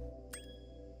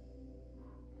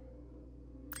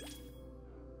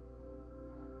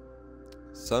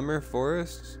 Summer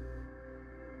Forest?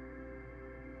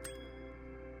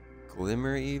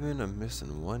 Glimmer even? I'm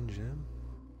missing one gem.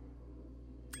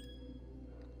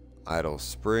 Idle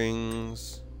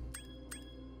Springs.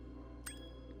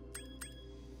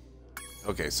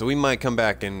 Okay, so we might come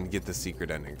back and get the secret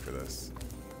ending for this.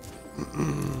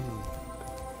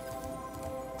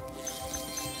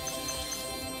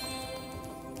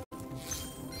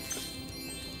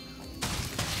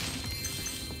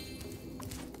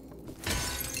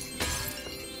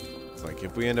 It's like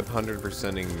if we end up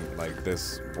 100%ing like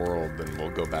this world, then we'll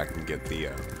go back and get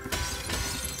the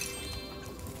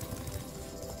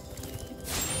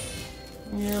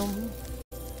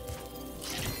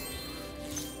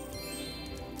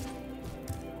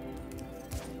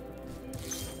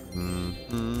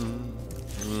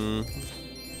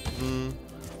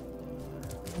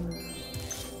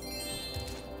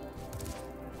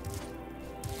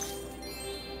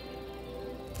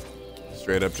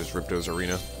straight up just Ripto's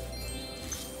arena.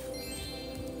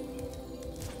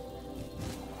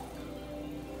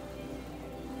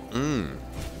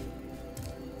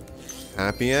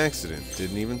 Happy accident.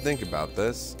 Didn't even think about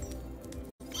this.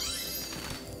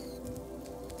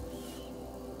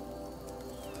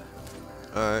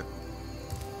 Alright.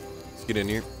 Let's get in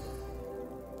here.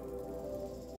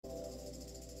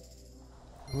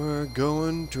 We're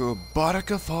going to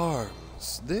Abotica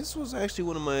Farms. This was actually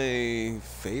one of my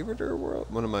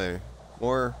one of my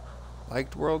more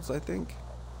liked worlds, I think.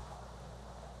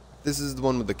 This is the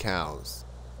one with the cows.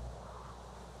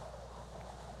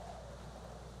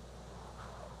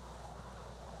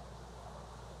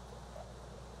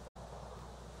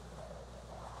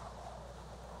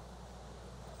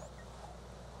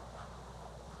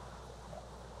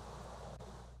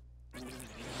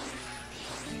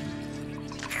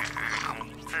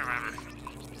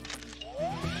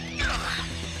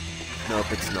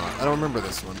 Nope, it's not. I don't remember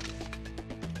this one.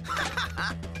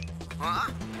 Oh,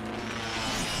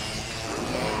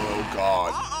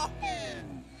 God.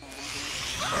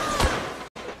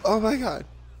 Oh, my God.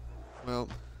 Well,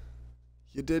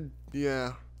 you did,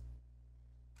 yeah.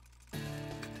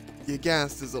 You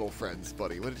gassed his little friends,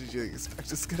 buddy. What did you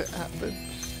expect was gonna happen?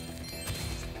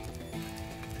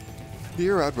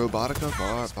 Here at Robotica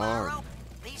Farm.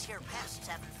 These here pests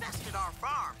have infested our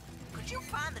farm. Could you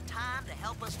find the time to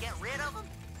help us get rid of them?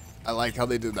 I like how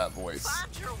they did that voice.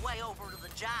 Find your way over to the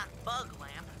giant bug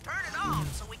lamp and turn it on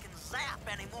so we can zap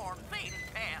any more invading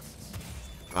pests.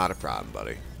 Not a problem,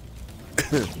 buddy.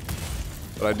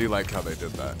 But I do like how they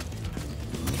did that.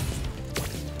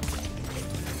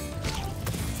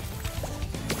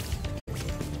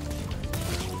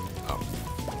 Oh.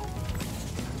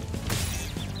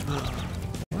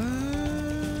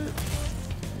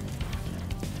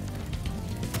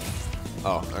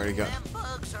 Oh, I already got.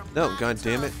 No, god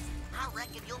damn it. I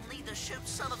reckon you'll need to shoot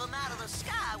some of them out of the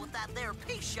sky with that there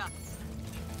pea shot.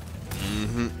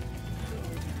 Mm-hmm.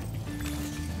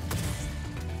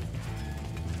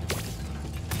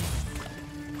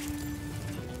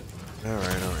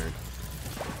 Alright, alright.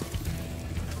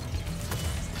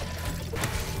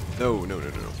 No, no, no, no,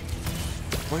 no.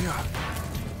 Oh my god.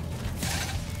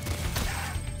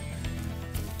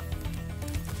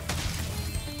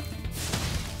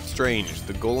 Strange.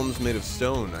 The golem's made of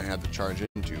stone I had to charge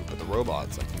into, but the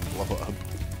robots I can blow up.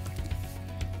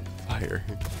 Fire.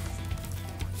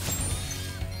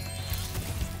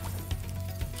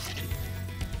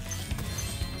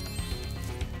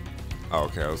 Oh,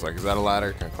 okay, I was like, is that a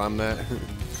ladder? Can I climb that?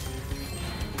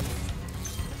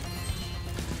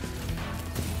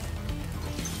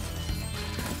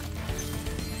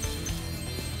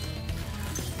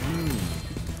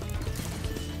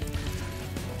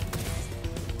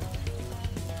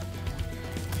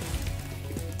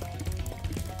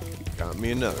 Got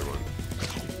me another one.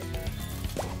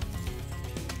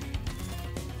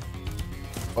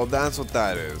 Oh, that's what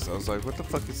that is. I was like, what the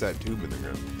fuck is that tube in the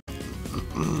ground?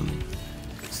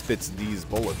 Spits these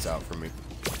bullets out for me.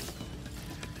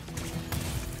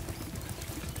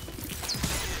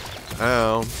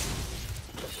 Ow.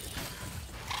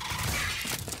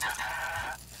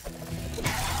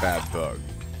 bad bug.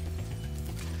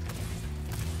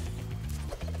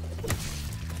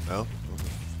 No?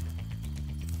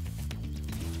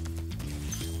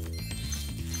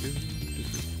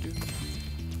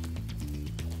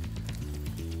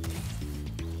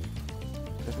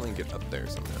 Definitely get up there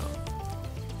somehow.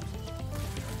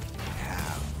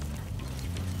 Yeah.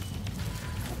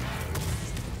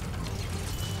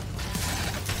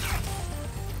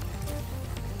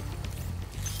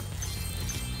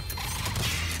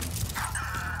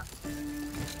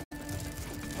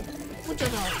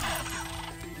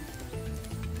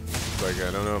 Like,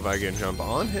 I don't know if I can jump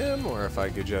on him or if I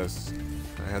could just...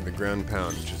 I had the ground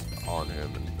pound just on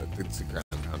him, and it's the ground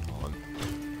pound on.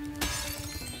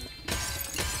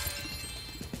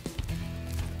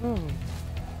 Oh.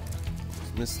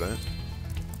 Just missed that.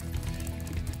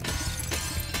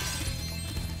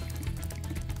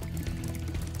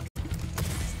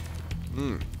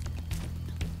 Hmm.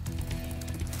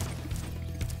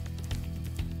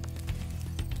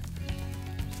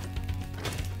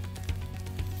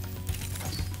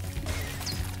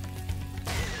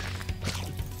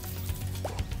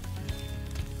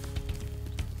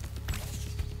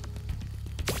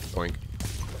 Boink.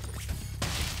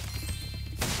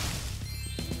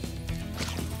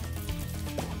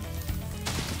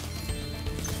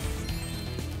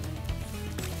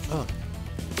 Oh.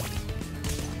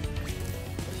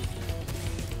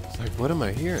 It's like, what am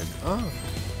I hearing? Oh.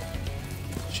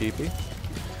 Sheepy.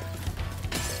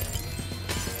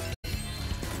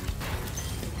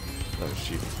 Oh,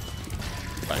 sheepy.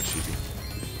 Bye, sheepy.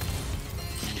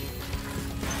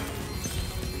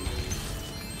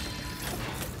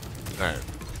 Alright.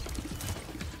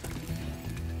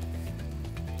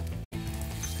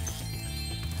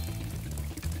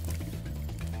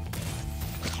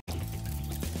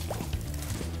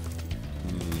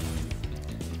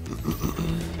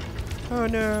 Oh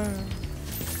no.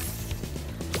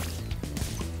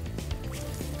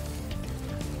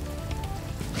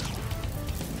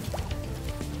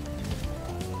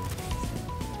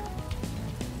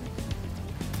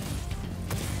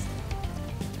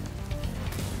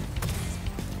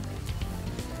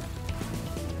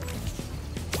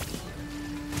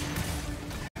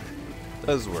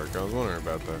 Does work. I was wondering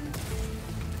about that.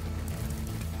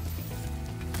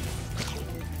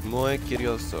 Muy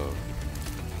curioso.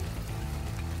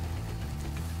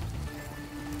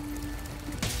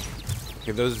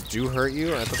 Okay, those do hurt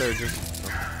you? I thought they were just...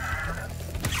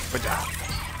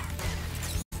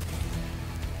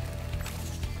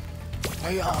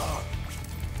 Hiya!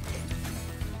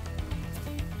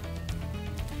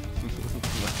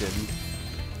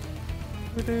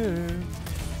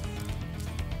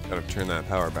 Gotta turn that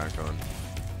power back on.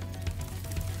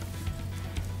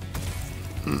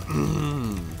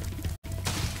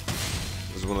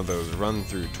 This is one of those run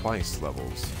through twice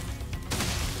levels.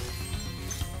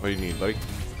 What do you need, buddy?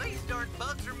 These darn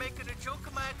bugs are making a joke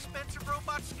of my expensive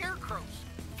robot scarecrows.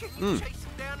 Can you chase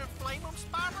them down and flame them,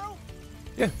 Spyro?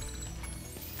 Yeah.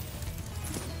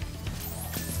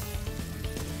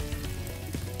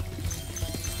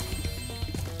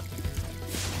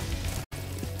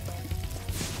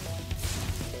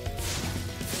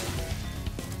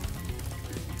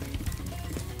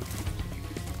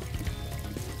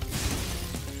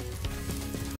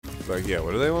 Like, yeah,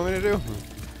 what do they want me to do?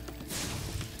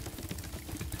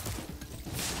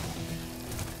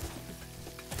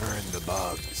 Burn the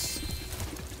bugs.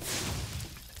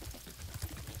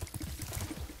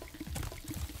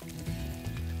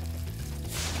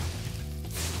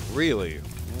 Really?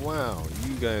 Wow,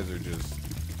 you guys are just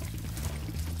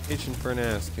itching for an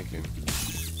ass kicking.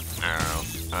 Ow,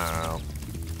 ow.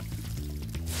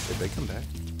 Did they come back?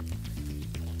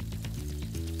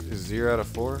 Is 0 out of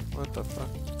 4? What the fuck?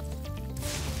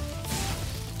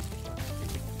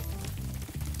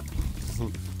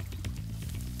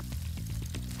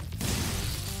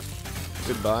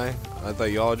 Goodbye. I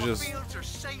thought y'all just... Fields are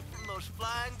safe from those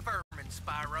flying vermin,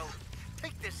 Spyro.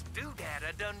 Take this doodad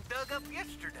I done dug up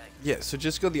yesterday. Yeah, so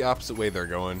just go the opposite way they're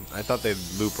going. I thought they'd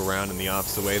loop around in the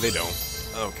opposite way. They don't.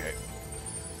 Okay.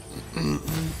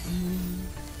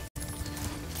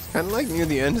 Kind of like near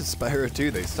the end of Spyro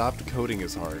 2, they stopped coding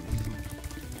as hard.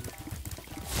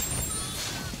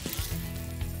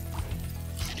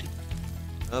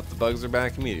 Oh, the bugs are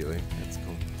back immediately. That's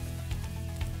cool.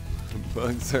 The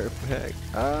bugs are back.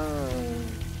 Ah.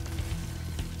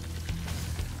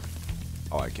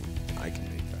 Oh, I can make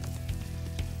that.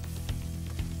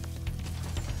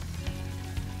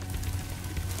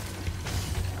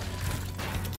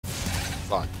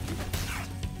 Fuck.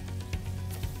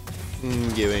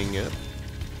 Giving up.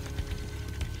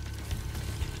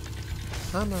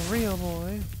 I'm a real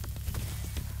boy.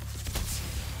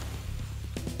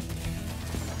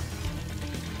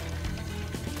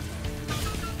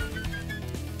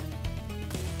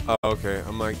 Oh, okay,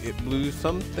 I'm like, it blew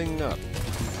something up.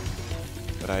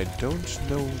 But I don't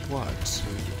know what.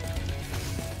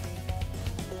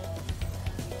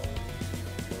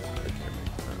 I can't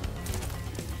make that.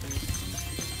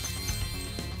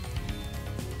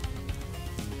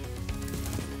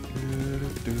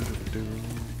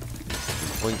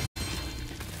 Boink.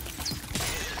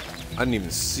 I didn't even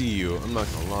see you, I'm not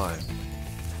gonna lie.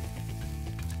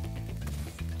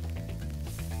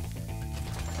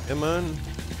 Come on.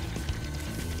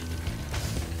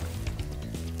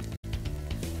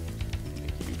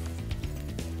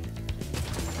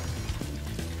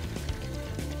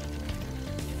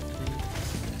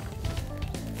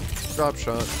 Drop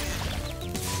shot.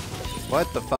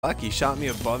 What the fuck? He shot me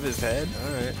above his head?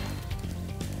 Alright.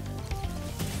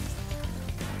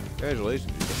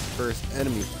 Congratulations, you're the first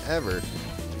enemy ever to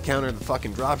counter the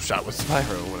fucking drop shot with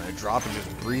Spyro when I drop and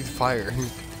just breathe fire.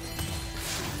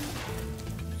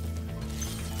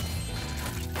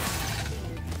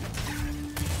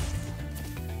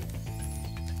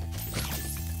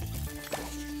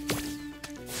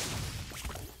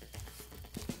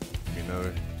 You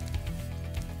know.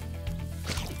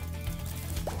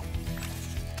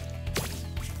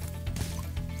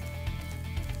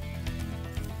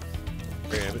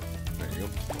 Grab it. There you go.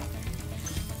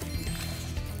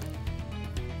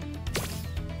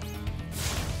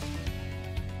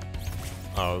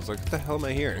 Oh, I was like, what the hell am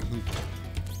I hearing?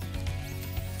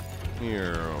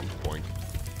 Here, point.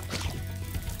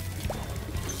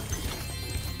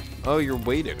 Oh, you're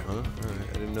weighted, huh? Alright,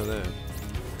 I didn't know that.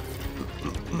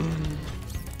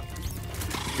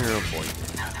 Here, point.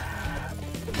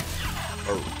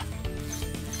 Oh.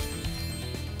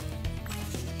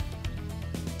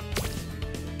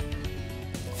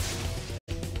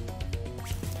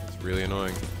 Really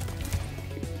annoying.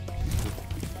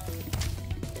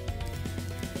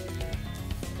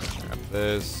 Grab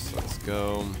this, let's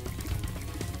go.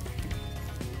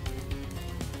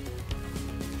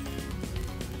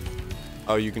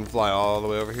 Oh, you can fly all the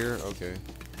way over here? Okay.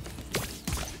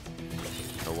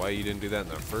 Now, why you didn't do that in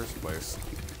the first place?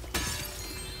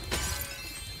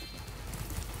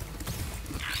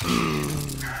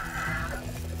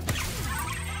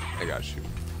 I got you.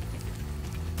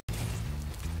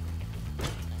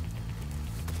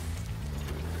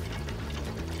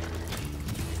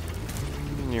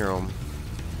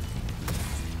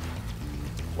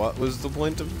 What was the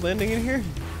point of landing in here?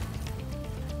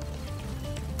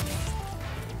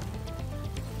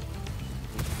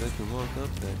 I can walk up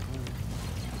that.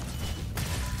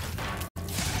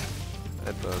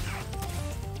 That does.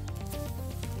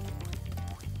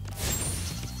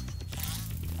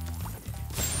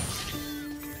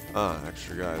 Ah,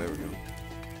 extra guy. There we go.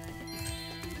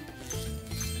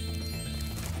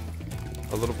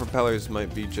 A little propellers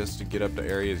might be just to get up to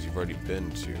areas you've already been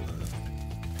to.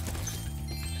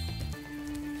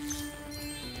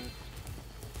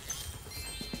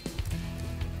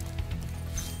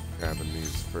 Grabbing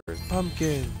these first.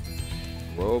 Pumpkin!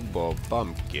 Robo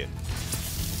Pumpkin.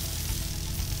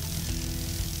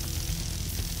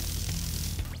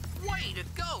 Way to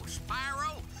go,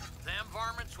 Spyro! Them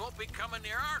varmints won't be coming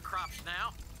near our crops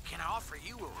now. Can I offer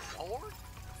you a reward?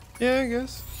 Yeah, I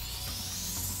guess.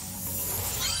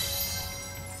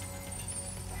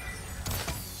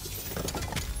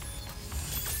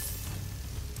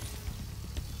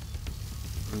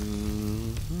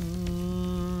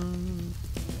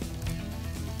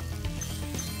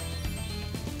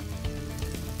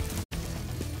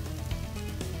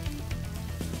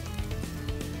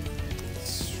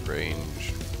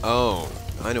 Strange. Oh,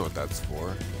 I know what that's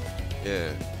for.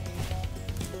 Yeah.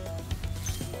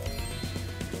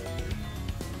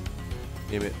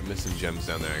 Damn it, I'm missing gems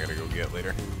down there I gotta go get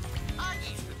later. I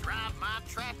used to drive my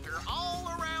tractor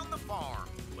all around the farm,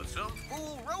 but some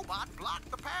fool robot blocked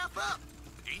the path up.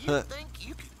 Do you think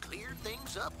you could clear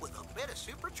things up with a bit of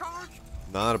supercharge?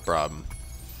 Not a problem.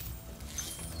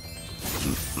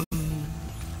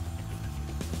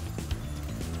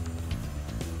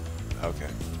 Okay.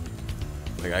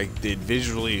 Like, it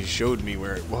visually showed me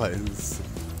where it was.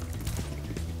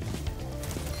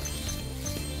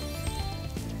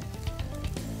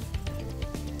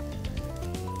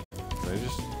 Can I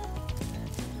just...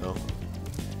 No.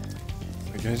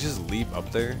 Like, can I just leap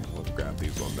up there? Let's grab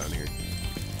these while I'm down here.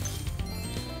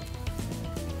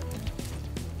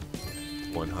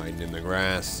 One hiding in the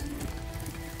grass.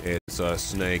 It's a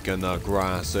snake in the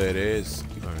grass, it is.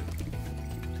 Alright.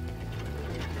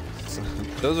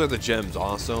 Those are the gems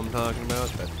also I'm talking about.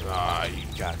 That, you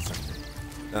got some.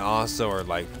 That also are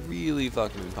like really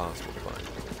fucking impossible to find.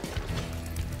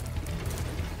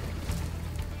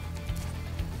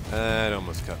 That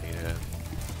almost cut me in half.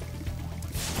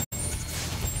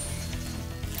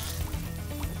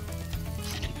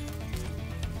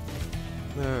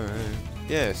 Alright.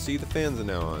 Yeah, see, the fans are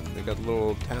now on. They got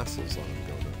little tassels on them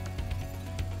going up.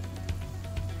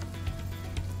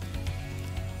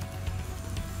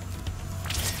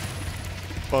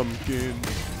 Pumpkin.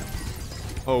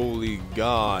 Holy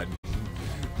God.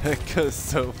 That goes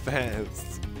so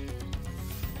fast.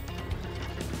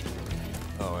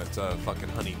 Oh, it's a fucking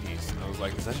honey piece. I was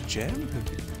like, is that a gem?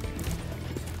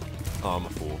 Oh, I'm a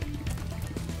fool.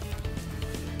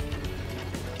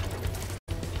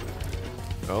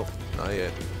 Oh, not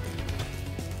yet.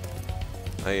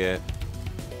 Not yet.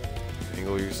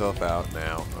 Angle yourself out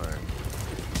now. Alright.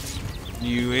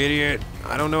 You idiot!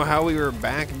 I don't know how we were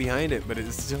back behind it, but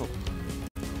it's still...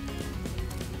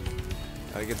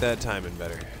 Gotta get that timing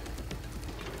better.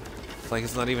 It's like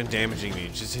it's not even damaging me.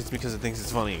 It just hits me because it thinks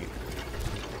it's funny.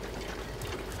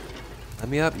 Let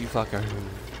me up, you fucker.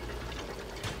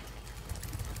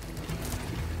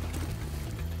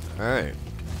 Alright.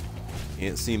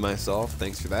 Can't see myself.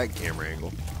 Thanks for that camera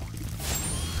angle.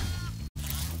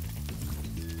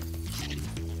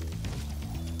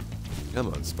 Come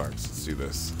on, Sparks. Let's do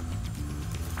this.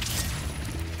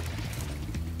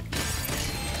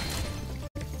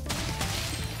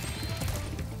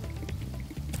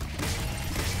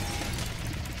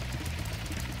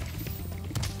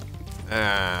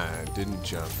 Ah, didn't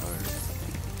jump hard.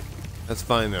 That's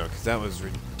fine though, because that was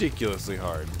ridiculously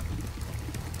hard.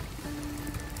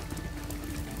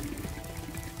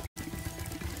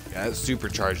 Yeah, that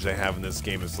supercharge they have in this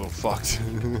game is a little fucked.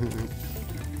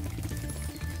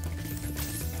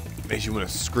 Makes you want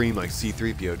to scream like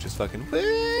C-3PO, just fucking.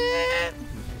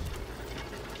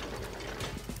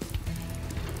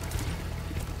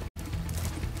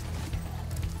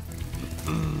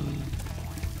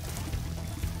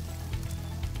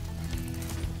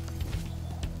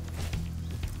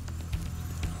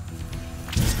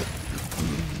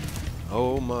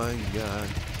 Oh my God.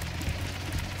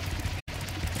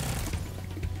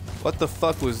 What the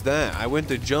fuck was that? I went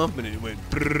to jump and it went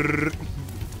brrrr.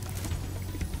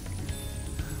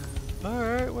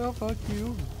 Alright, well, fuck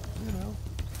you. You know.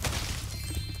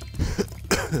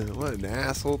 What an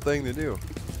asshole thing to do.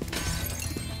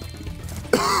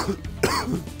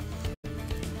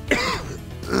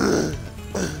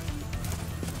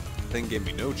 Thing gave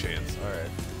me no chance. Alright.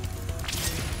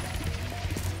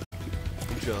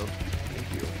 Jump. Thank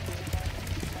you.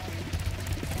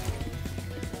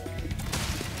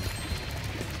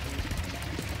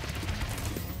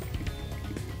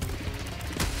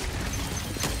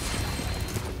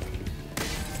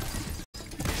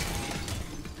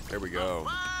 There we go. A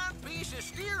fine piece of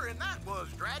steering that was,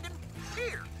 Dragon.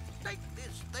 Here, take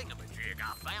this thingamajig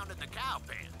I found in the cow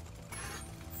pen.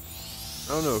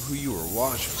 I don't know who you were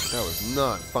watching, but that was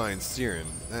not fine steering.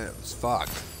 That was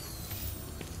fucked.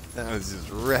 That was just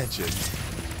wretched.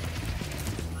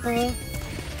 Alright,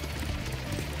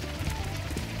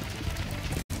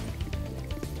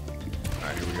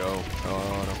 here we go.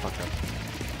 Oh, don't fuck up.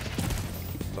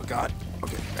 Oh, God.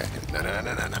 Okay. No, no,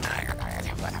 no, no, no, no.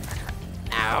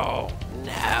 No.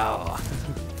 No.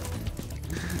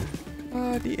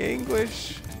 Oh, the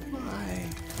anguish. Why?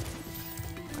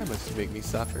 That must make me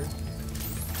suffer.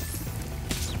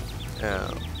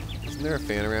 Oh. Isn't there a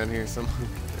fan around here somewhere?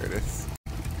 There it is.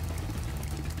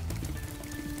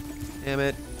 Damn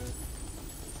it.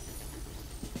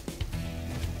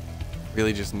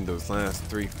 Really just need those last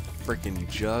 3 freaking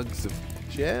jugs of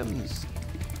gems.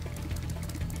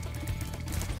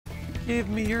 Give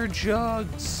me your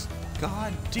jugs.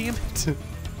 God damn it.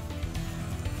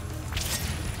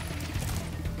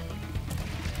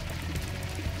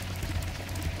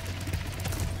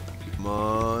 Come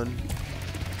on.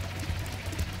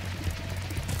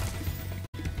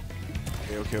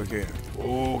 Okay.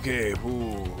 Okay.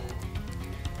 Ooh.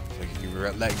 Like if you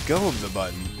let go of the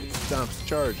button, it stops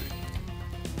charging.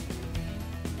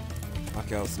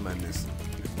 What else am I missing?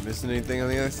 Am I missing anything on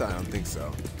the other side? I don't think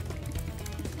so.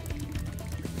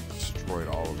 Destroyed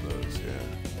all of those, yeah.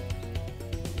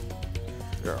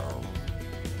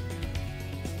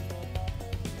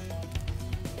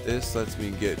 This lets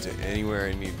me get to anywhere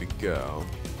I need to go.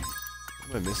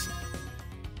 What am I missing?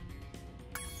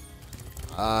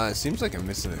 It seems like I'm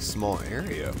missing a small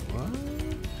area. What?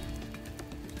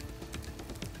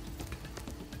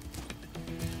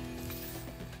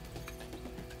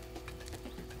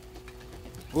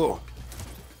 Whoa.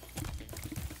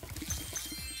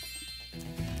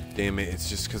 Damn it, it's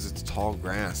just because it's tall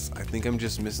grass. I think I'm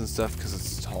just missing stuff because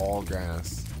it's tall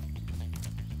grass.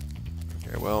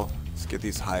 Okay, well, let's get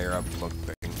these higher up look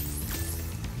things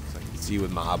so I can see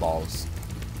with my eyeballs.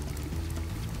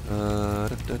 Oh,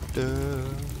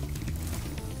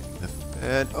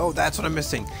 that's what I'm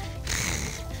missing.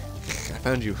 I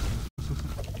found you.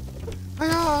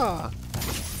 Ah!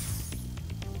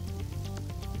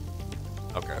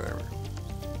 Okay, there we go.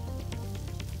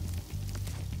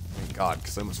 Thank God,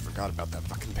 because I almost forgot about that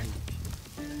fucking thing.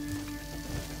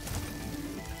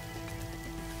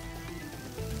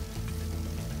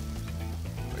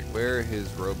 Like, where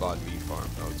his robot bee farm?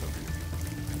 Oh, it's over here.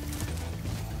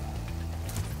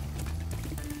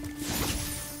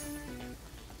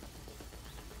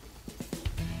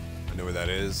 I know where that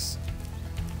is.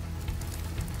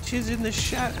 Tis in the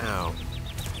shadow.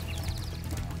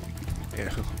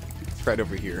 Yeah, it's right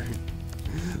over here.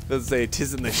 Doesn't say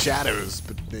tis in the shadows,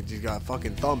 but they just got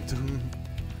fucking thumped. In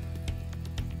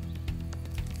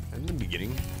the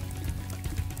beginning.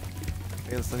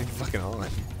 Man, it's not even fucking on.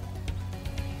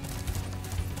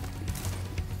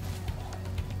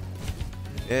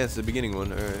 Yeah, it's the beginning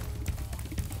one. Alright.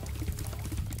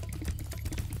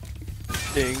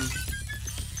 Ding.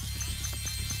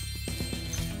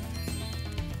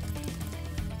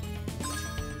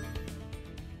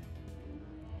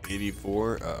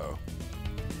 $84. Uh-oh.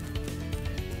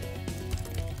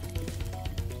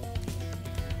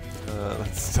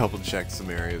 Let's double check some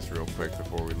areas real quick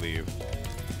before we leave.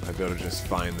 I'd be able to just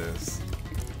find this.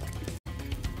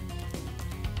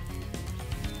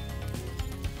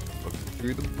 Looking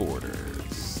through the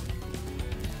borders.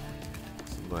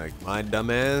 Like, my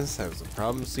dumbass has a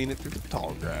problem seeing it through the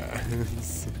tall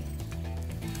grass.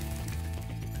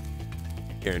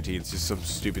 Guaranteed it's just some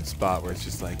stupid spot where it's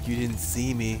just like, you didn't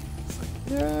see me. It's like,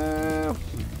 no.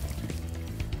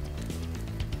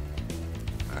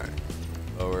 Alright.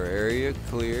 Lower area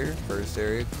clear. First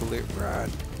area clear.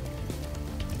 Right.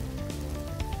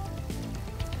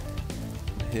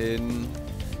 Hidden.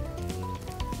 Not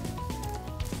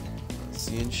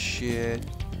seeing shit.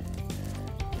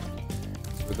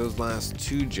 Where those last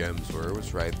two gems were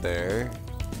was right there.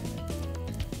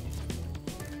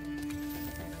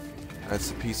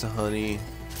 That's a piece of honey.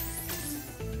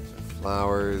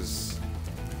 Flowers.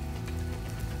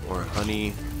 More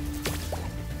honey.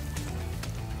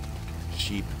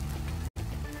 Sheep.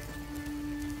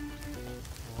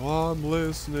 Oh, I'm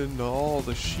listening to all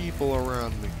the sheeple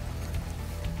around me.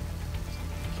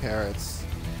 Carrots.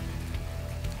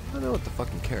 I don't know what the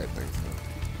fucking carrot thing's for.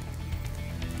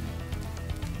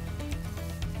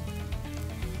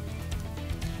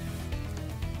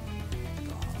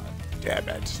 God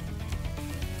damn it.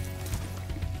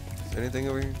 Is there anything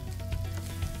over here?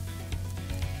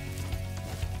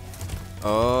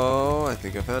 Oh, I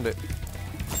think I found it.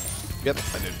 Yep,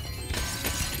 I did.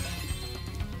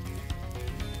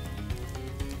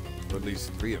 Or at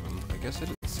least 3 of them. I guess I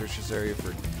didn't search this area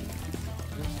for...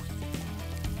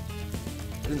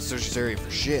 I didn't search this area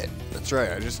for shit. That's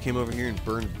right, I just came over here and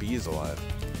burned bees alive.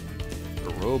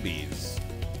 Or row bees.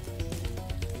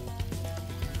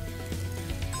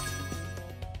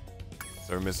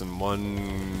 So we're missing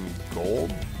 1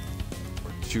 gold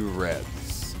or 2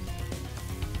 reds.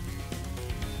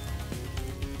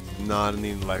 Not in the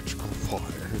electrical water.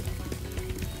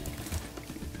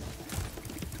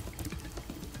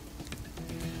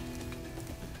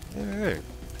 Alright.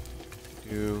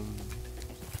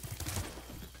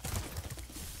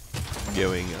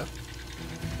 Going up.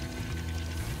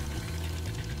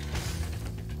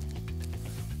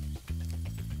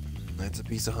 That's a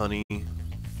piece of honey.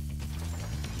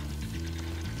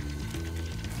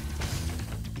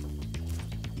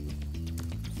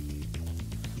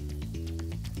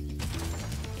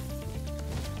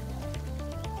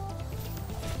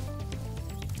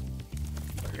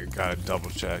 I gotta double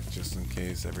check just in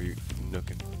case every nook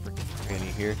and frickin'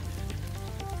 cranny here.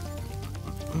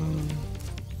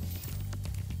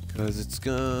 Cause it's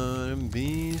gonna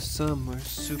be somewhere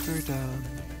super dumb.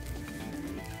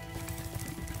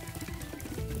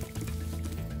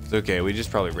 It's okay, we just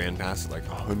probably ran past it like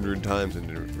 100 times and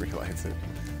didn't realize it.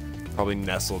 Probably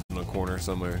nestled in a corner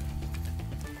somewhere.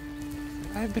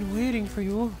 I've been waiting for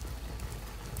you.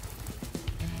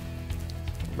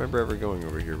 I don't remember ever going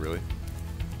over here, really.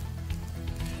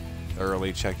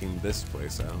 Thoroughly checking this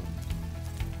place out.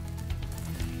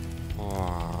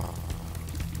 Oh.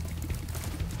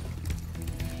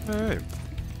 Alright.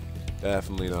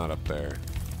 Definitely not up there.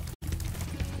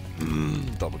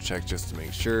 Double check just to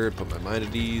make sure. Put my mind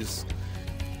at ease.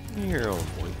 Here on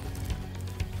point.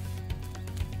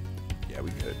 Yeah, we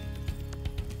good.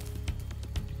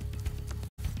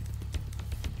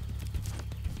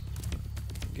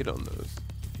 Get on those.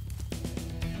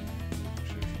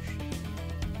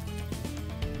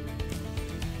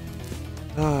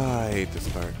 I hate this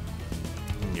part.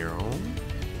 Your own?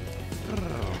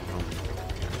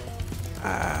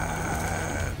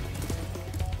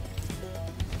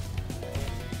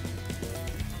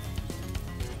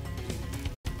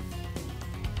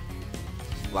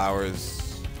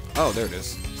 Flowers. Oh, there it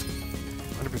is.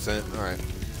 100%. Alright.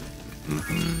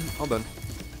 All done.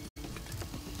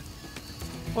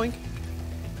 Boink.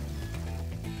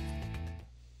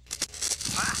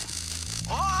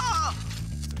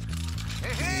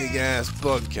 Big ass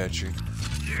bug catcher.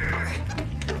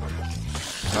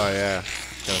 Oh yeah.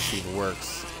 Gotta see if it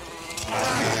works.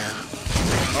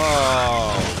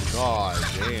 Oh god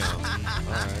damn.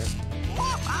 Alright.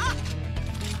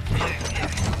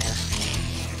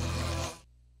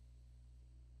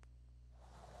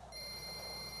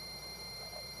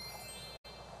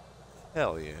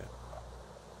 Hell yeah.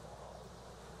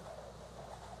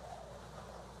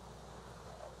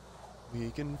 We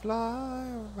can fly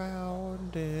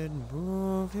around and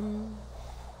move him.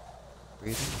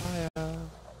 Breathing fire.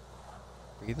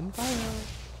 Breathing fire.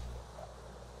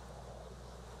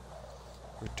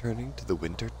 Returning to the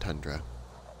winter tundra.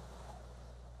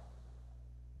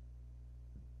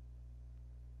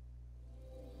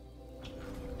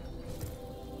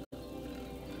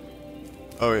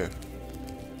 Oh yeah.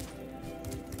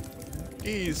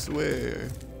 This way.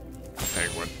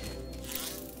 Penguin.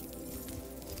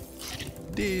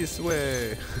 This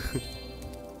way.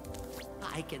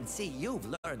 I can see you've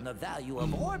learned the value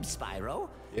of orbs, Spyro.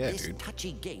 Yeah, this dude.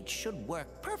 touchy gate should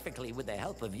work perfectly with the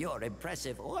help of your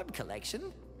impressive orb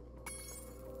collection.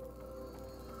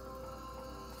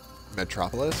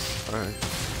 Metropolis? Alright.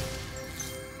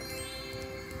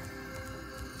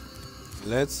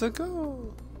 Let's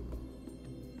go.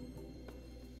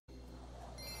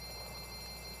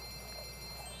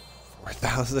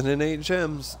 $4,008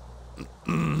 gems.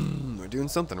 We're doing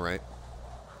something right.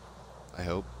 I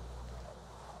hope.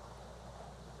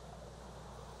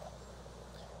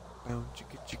 Wow,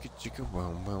 chicka chicka chicka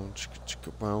wow wow chicka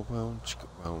chicka wow wow chicka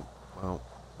wow wow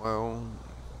wow.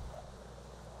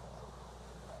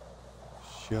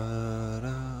 Shut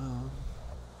up.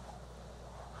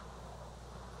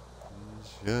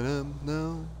 Shut up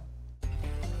now.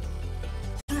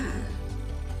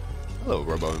 Hello,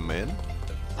 Robo Man.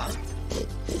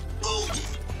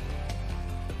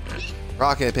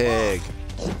 Rocket Pig.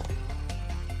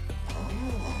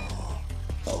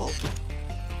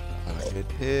 Rocket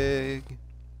Pig.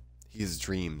 He has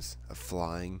dreams of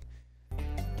flying.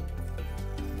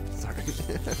 Sorry.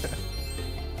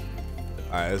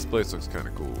 Alright, this place looks kind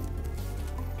of cool.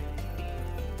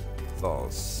 It's all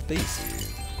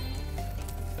spacey.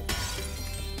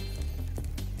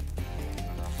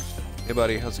 Hey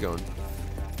buddy, how's it going?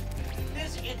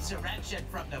 This insurrection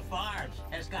from the farms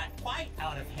has got quite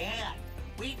out of hand.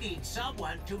 We need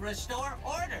someone to restore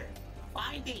order.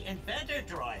 Find the inventor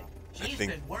droid. She's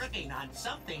been working on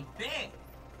something big.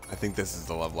 I think this is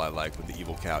the level I like with the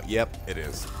evil cow. Yep, it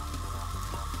is.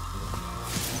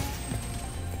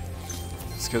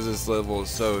 It's because this level is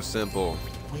so simple.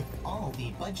 With all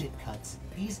the budget cuts,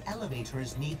 these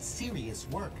elevators need serious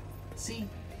work. See,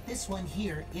 this one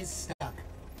here is stuck.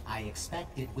 I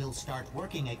expect it will start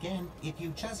working again if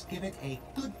you just give it a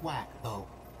good whack, though.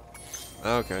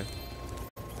 Okay.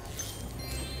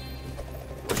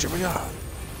 What you got?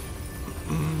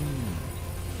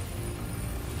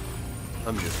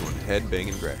 I'm just one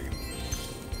head-banging dragon.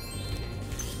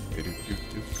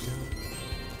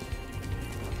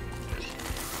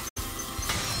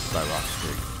 By Rocket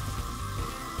Pig.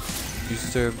 You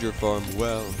served your farm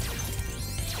well.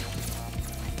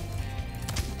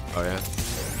 Oh yeah?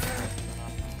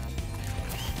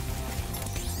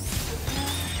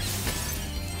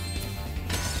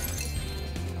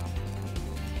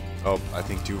 Oh, I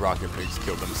think 2 rocket pigs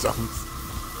killed themselves.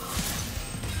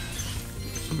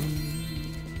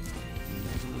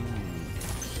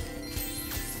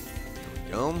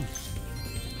 Go.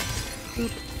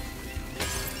 Boop.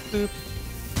 Boop.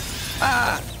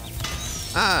 Ah!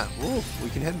 Ah! Ooh, we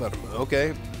can headbutt him.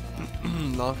 Okay.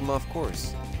 Knock him off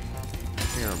course.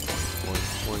 Here, boink,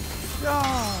 boink, boink.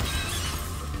 Ah!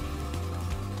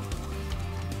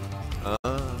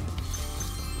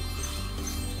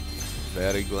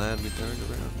 Very glad we turned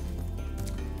around.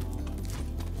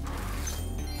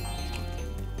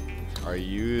 Are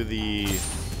you the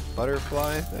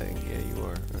butterfly thing? Yeah, you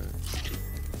are.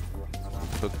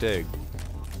 Cooked egg.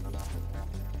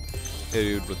 Hey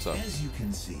dude, what's up? As you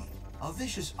can see, a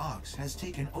vicious ox has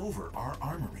taken over our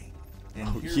armory. And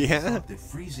Oh, here we yeah? thought that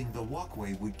freezing the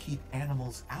walkway would keep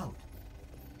animals out.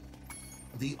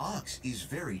 The ox is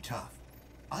very tough.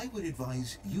 I would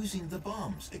advise using the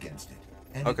bombs against it.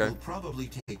 And Okay. it will probably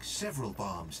take several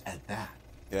bombs at that.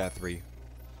 Yeah, 3.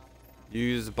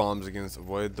 Use the bombs against.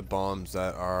 Avoid the bombs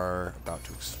that are about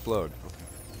to explode. Okay.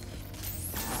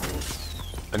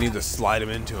 I need to slide him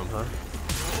into him, huh?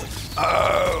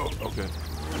 Oh! Okay.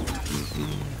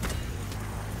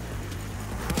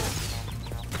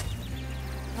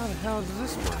 How the hell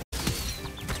does this work?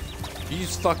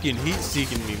 He's fucking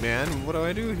heat-seeking me, man. What do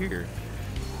I do here?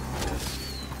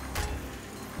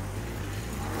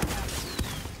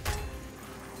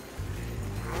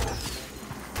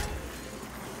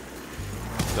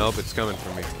 Nope, it's coming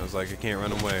for me. I was like, I can't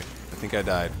run away. I think I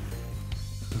died.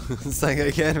 It's like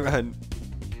I can't run.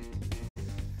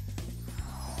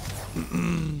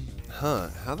 Huh,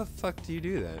 how the fuck do you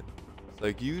do that? It's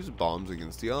like, use bombs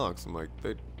against the ox. I'm like,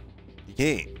 but you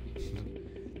can't.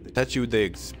 They touch you, they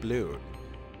explode.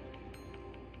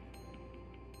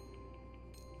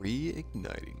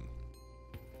 Reigniting.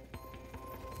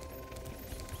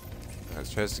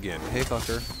 Let's try this again. Hey,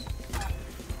 fucker.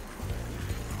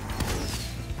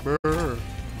 Brr,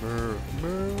 brr,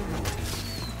 brr.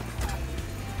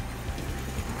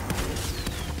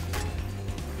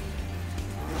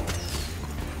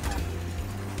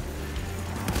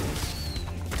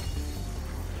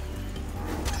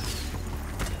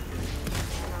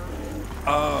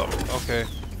 Oh, okay.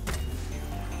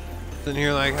 Sitting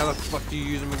here like, how the fuck do you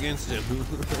use them against him?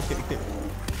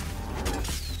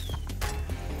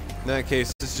 In that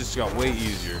case, this just got way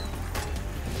easier.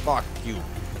 Fuck you.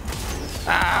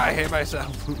 Ah, I hit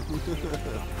myself.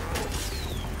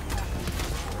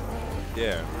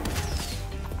 Yeah.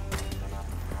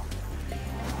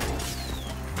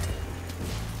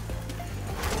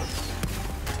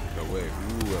 No way.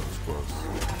 Ooh, that was close.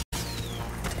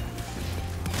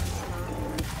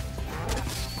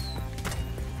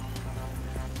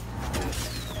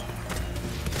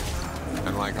 Kind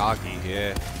of like hockey,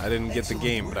 yeah. I didn't get the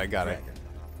game, but I got it.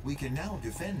 We can now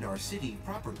defend our city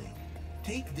properly.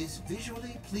 Take this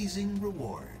visually pleasing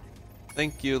reward.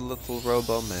 Thank you, little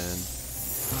robo man.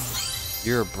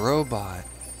 You're a brobot.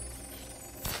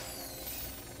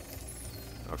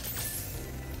 Okay.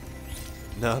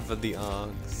 Enough of the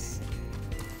ox.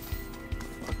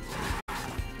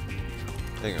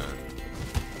 Hang on.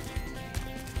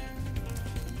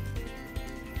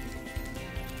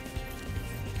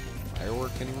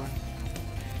 Firework anywhere?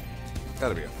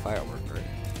 Gotta be a firework, right?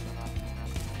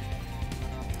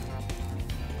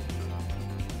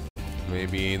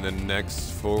 Maybe in the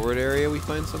next forward area we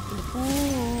find something cool.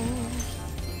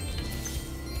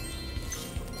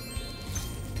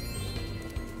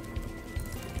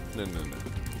 No.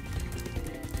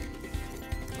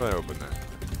 Go ahead, open that.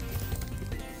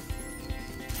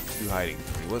 You hiding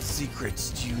from me? What secrets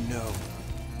do you know?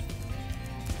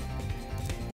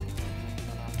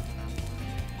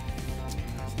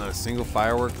 It's not a single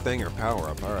firework thing or power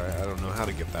up. Alright, I don't know how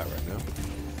to get that right now.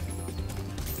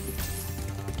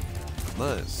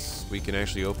 Unless we can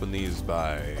actually open these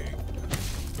by...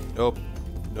 Nope.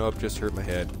 Nope, just hurt my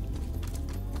head.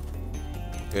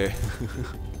 Okay.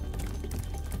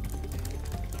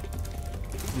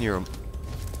 Near him.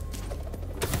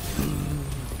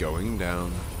 Going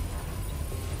down.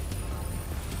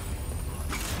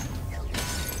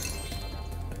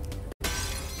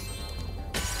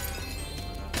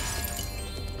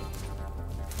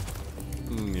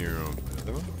 Near him.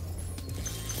 Another one?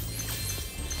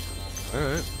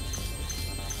 Alright.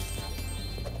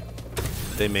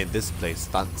 They made this place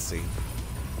fancy.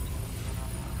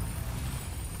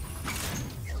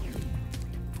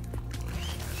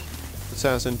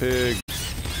 Assassin pig.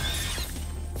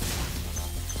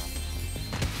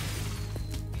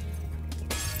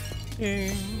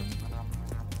 Ding.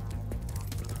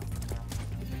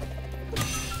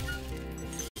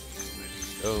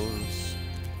 Those.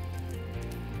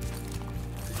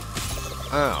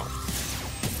 Ow.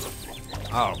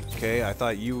 Oh, okay. I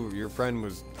thought your friend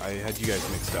was. I had you guys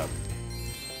mixed up.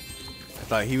 I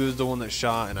thought he was the one that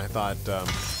shot, and I thought. Get out of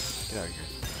here.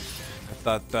 I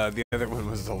thought the other one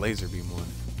was the laser beam one.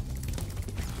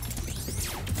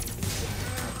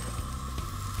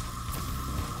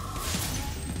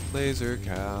 Laser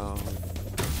cow.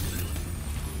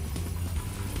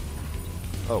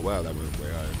 Oh wow, that went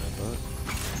way higher than I thought.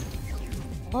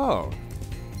 Oh.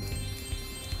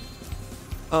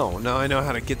 Oh, now I know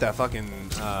how to get that fucking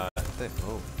thing.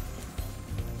 Oh.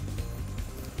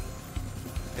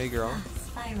 Hey girl.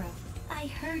 Spyro, I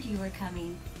heard you were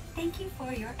coming. Thank you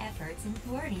for your efforts in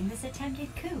thwarting this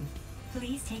attempted coup.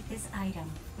 Please take this item,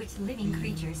 which living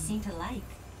creatures seem to like.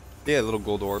 Yeah, little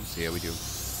gold orbs. Yeah, we do.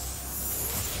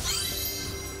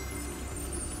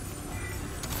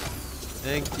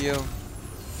 Thank you.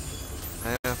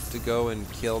 I have to go and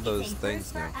kill those It's a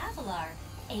things first now. for Avalar,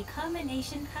 a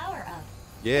combination power-up.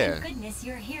 Yeah. Thank goodness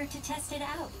you're here to test it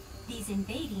out. These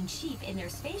invading sheep in their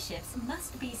spaceships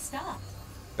must be stopped.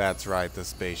 That's right, the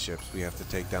spaceships. We have to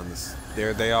take down this.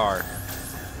 There they are.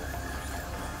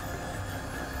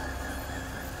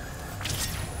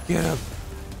 Get him.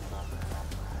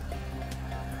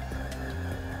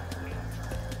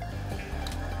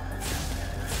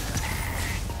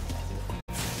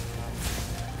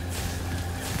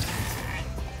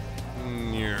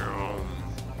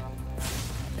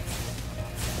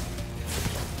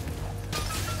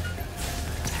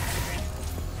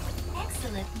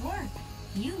 Excellent work.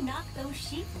 You knocked those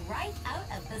sheep right out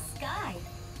of the sky.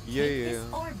 Yeah. Take this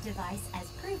orb device as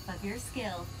proof of your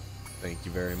skill. Thank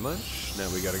you very much. Now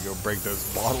we gotta go break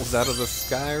those bottles out of the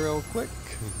sky real quick.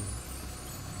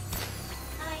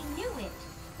 I knew it.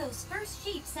 Those first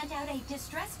sheep sent out a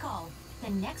distress call.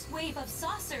 The next wave of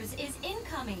saucers is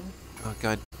incoming. Oh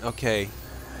god. Okay.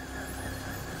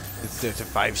 It's there to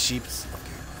 5 sheeps. Okay.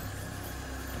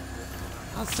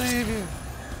 I'll save you.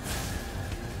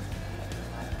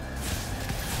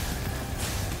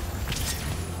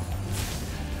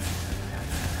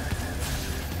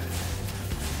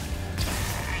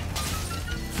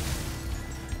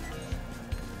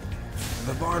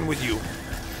 The barn with you.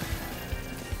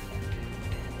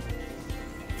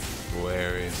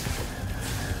 Where is it?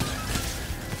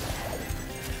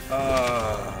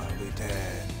 We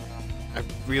dead. I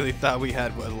really thought we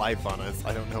had a life on us.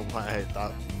 I don't know why I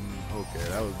thought. Okay,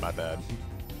 that was my bad.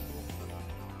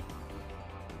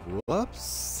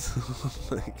 Whoops.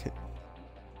 Like,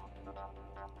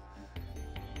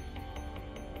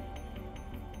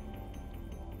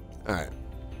 alright.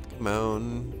 Come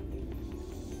on.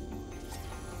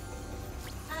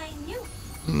 I knew.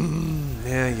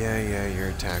 Yeah, your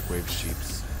attack wave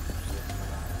sheeps.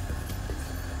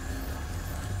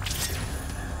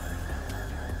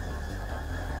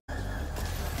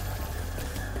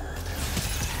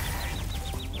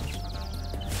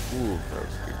 Ooh, that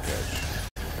was a good catch.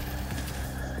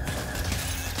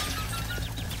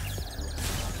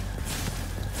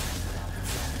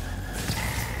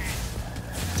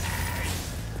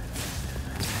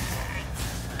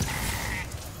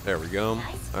 There we go.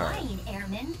 Nice All right. flying,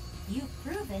 Airman. You've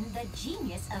proven the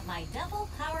genius of my double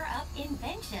power-up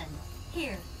invention.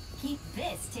 Here, keep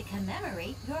this to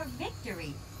commemorate your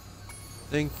victory.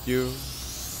 Thank you.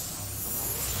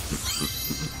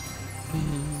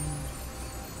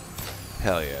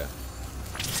 Hell yeah.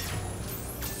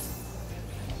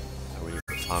 Now we need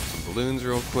to pop some balloons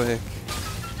real quick.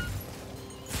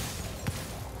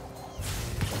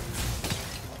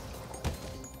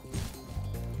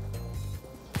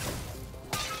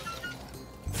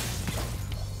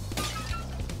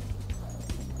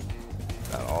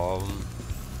 Got all of them.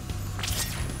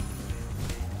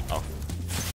 Oh.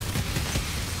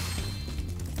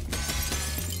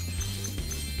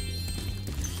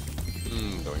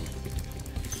 Going.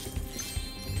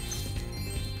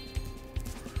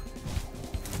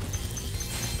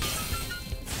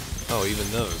 Oh,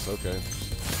 even those, okay.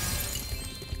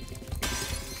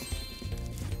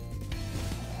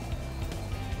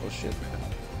 Oh shit, man.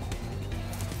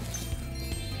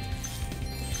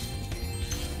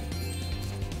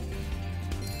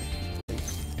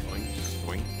 Boing,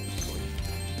 boing, boing.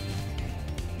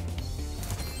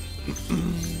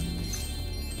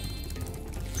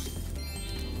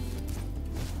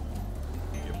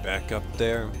 Get back up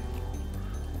there.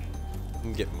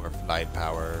 And get more flight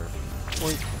power.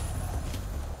 Boink.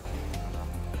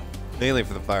 Mainly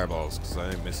for the fireballs, because I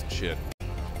ain't missing shit.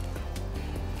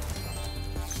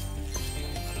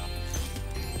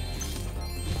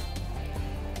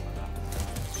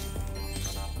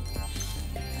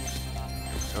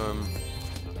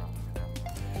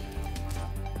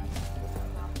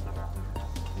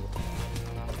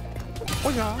 Oh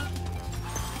yeah.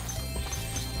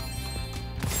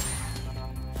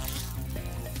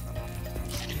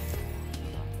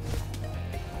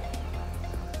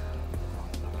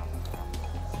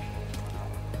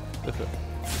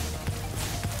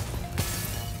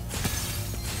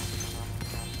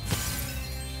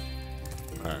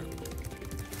 Alright.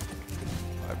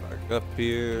 Fly back up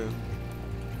here.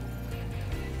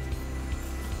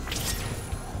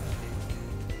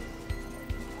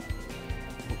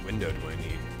 What window do I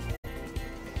need?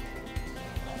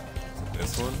 Is it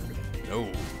this one?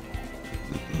 No.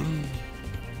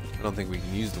 I don't think we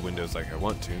can use the windows like I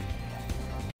want to.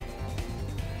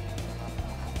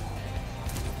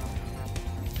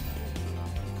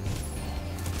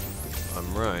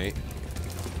 I'm right.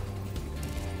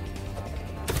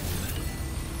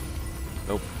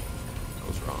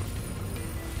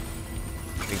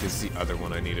 was the other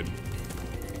one I needed?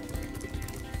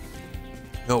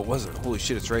 No, it wasn't. Holy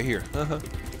shit, it's right here.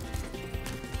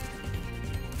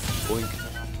 Boink.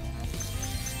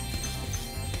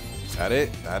 That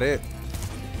it? That it?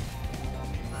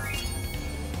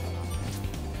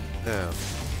 Yeah.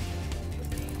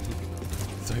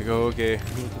 It's like, okay.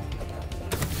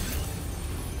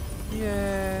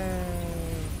 Yay.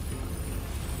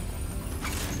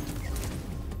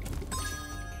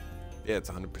 Yeah, it's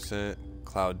 100%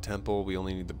 Cloud Temple. We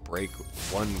only need to break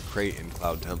one crate in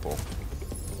Cloud Temple.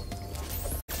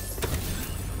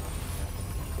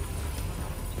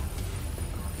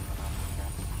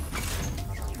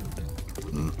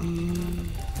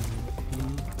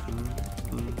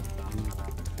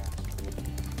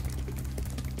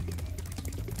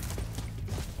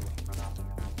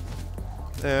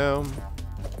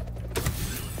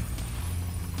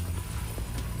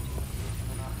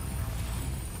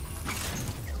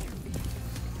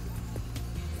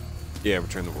 Yeah,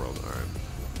 return the world. Alright.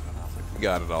 We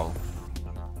got it all.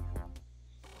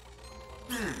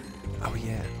 Oh,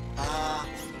 yeah.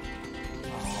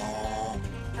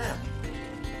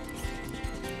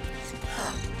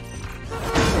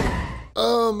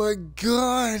 Oh my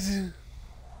god!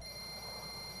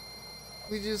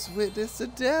 We just witnessed a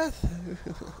death!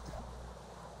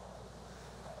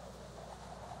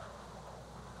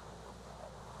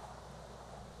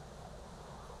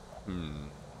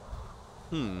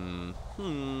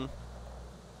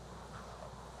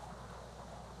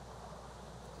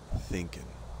 Thinking.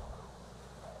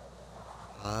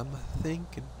 I'm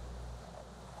thinking.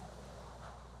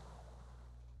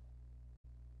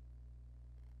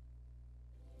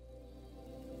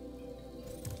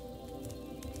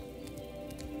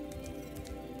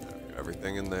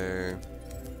 Everything in there.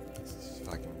 It's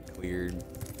fucking cleared.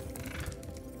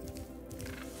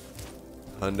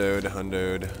 Hundoed,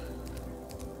 hundoed.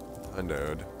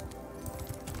 Hundoed.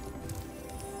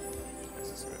 Where's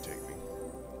this gonna take me?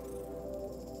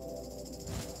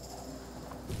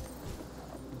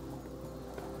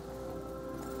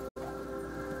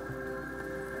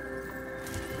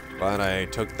 Glad I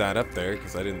took that up there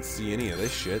because I didn't see any of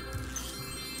this shit.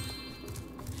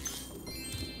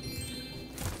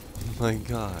 Oh my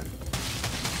god.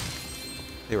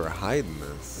 They were hiding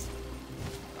this.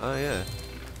 Oh yeah.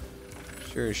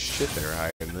 Sure as shit they were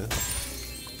hiding this.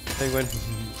 Penguin.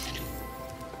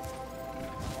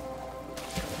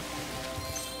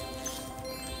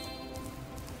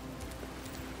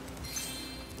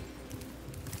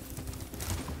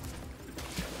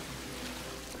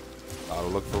 Gotta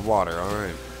look for water,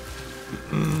 alright.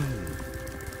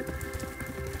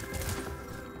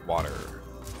 Water.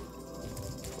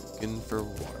 Looking for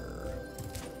water.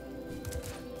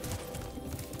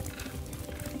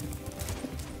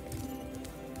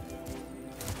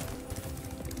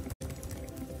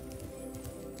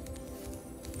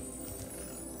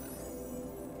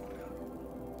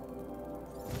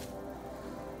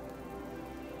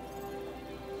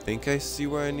 Think I see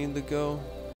where I need to go?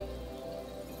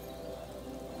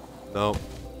 Nope.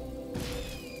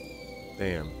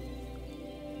 Damn.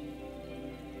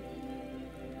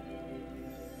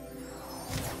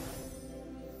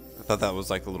 I thought that was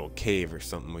like a little cave or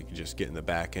something we could just get in the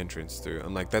back entrance through.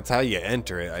 I'm like, that's how you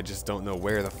enter it. I just don't know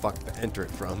where the fuck to enter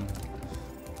it from.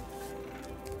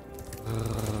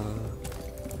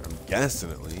 I'm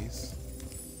guessing at least.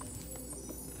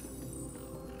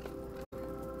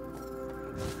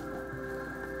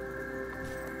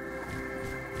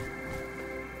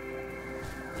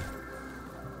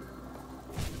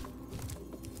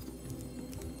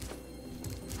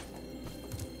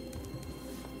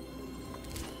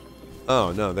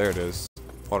 Oh, no, there it is.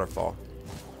 Waterfall.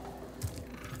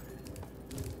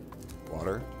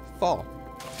 Waterfall.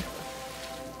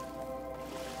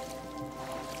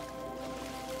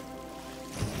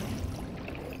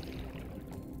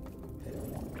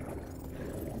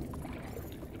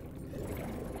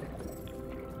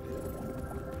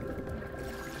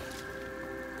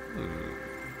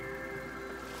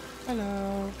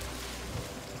 Hello.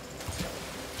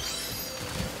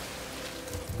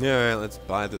 Yeah, alright, let's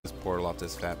buy this portal off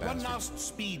this fat bastard. One last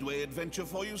speedway adventure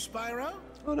for you, Spyro?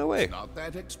 Oh, no way. It's not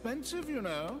that expensive, you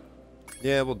know.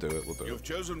 Yeah, we'll do it, we'll do it. You've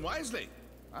chosen wisely.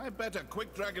 I bet a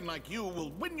quick dragon like you will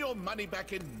win your money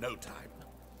back in no time.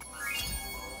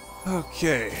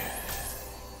 Okay.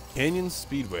 Canyon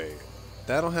Speedway.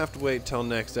 That'll have to wait till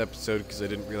next episode because I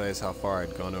didn't realize how far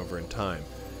I'd gone over in time.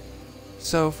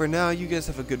 So for now, you guys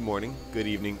have a good morning, good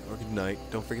evening, or good night.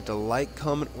 Don't forget to like,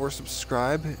 comment, or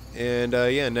subscribe. And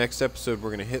yeah, next episode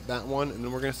we're going to hit that one, and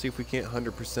then we're going to see if we can't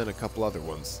 100% a couple other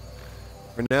ones.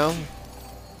 For now,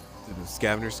 the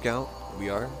Scavenger Scout, we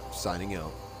are signing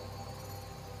out.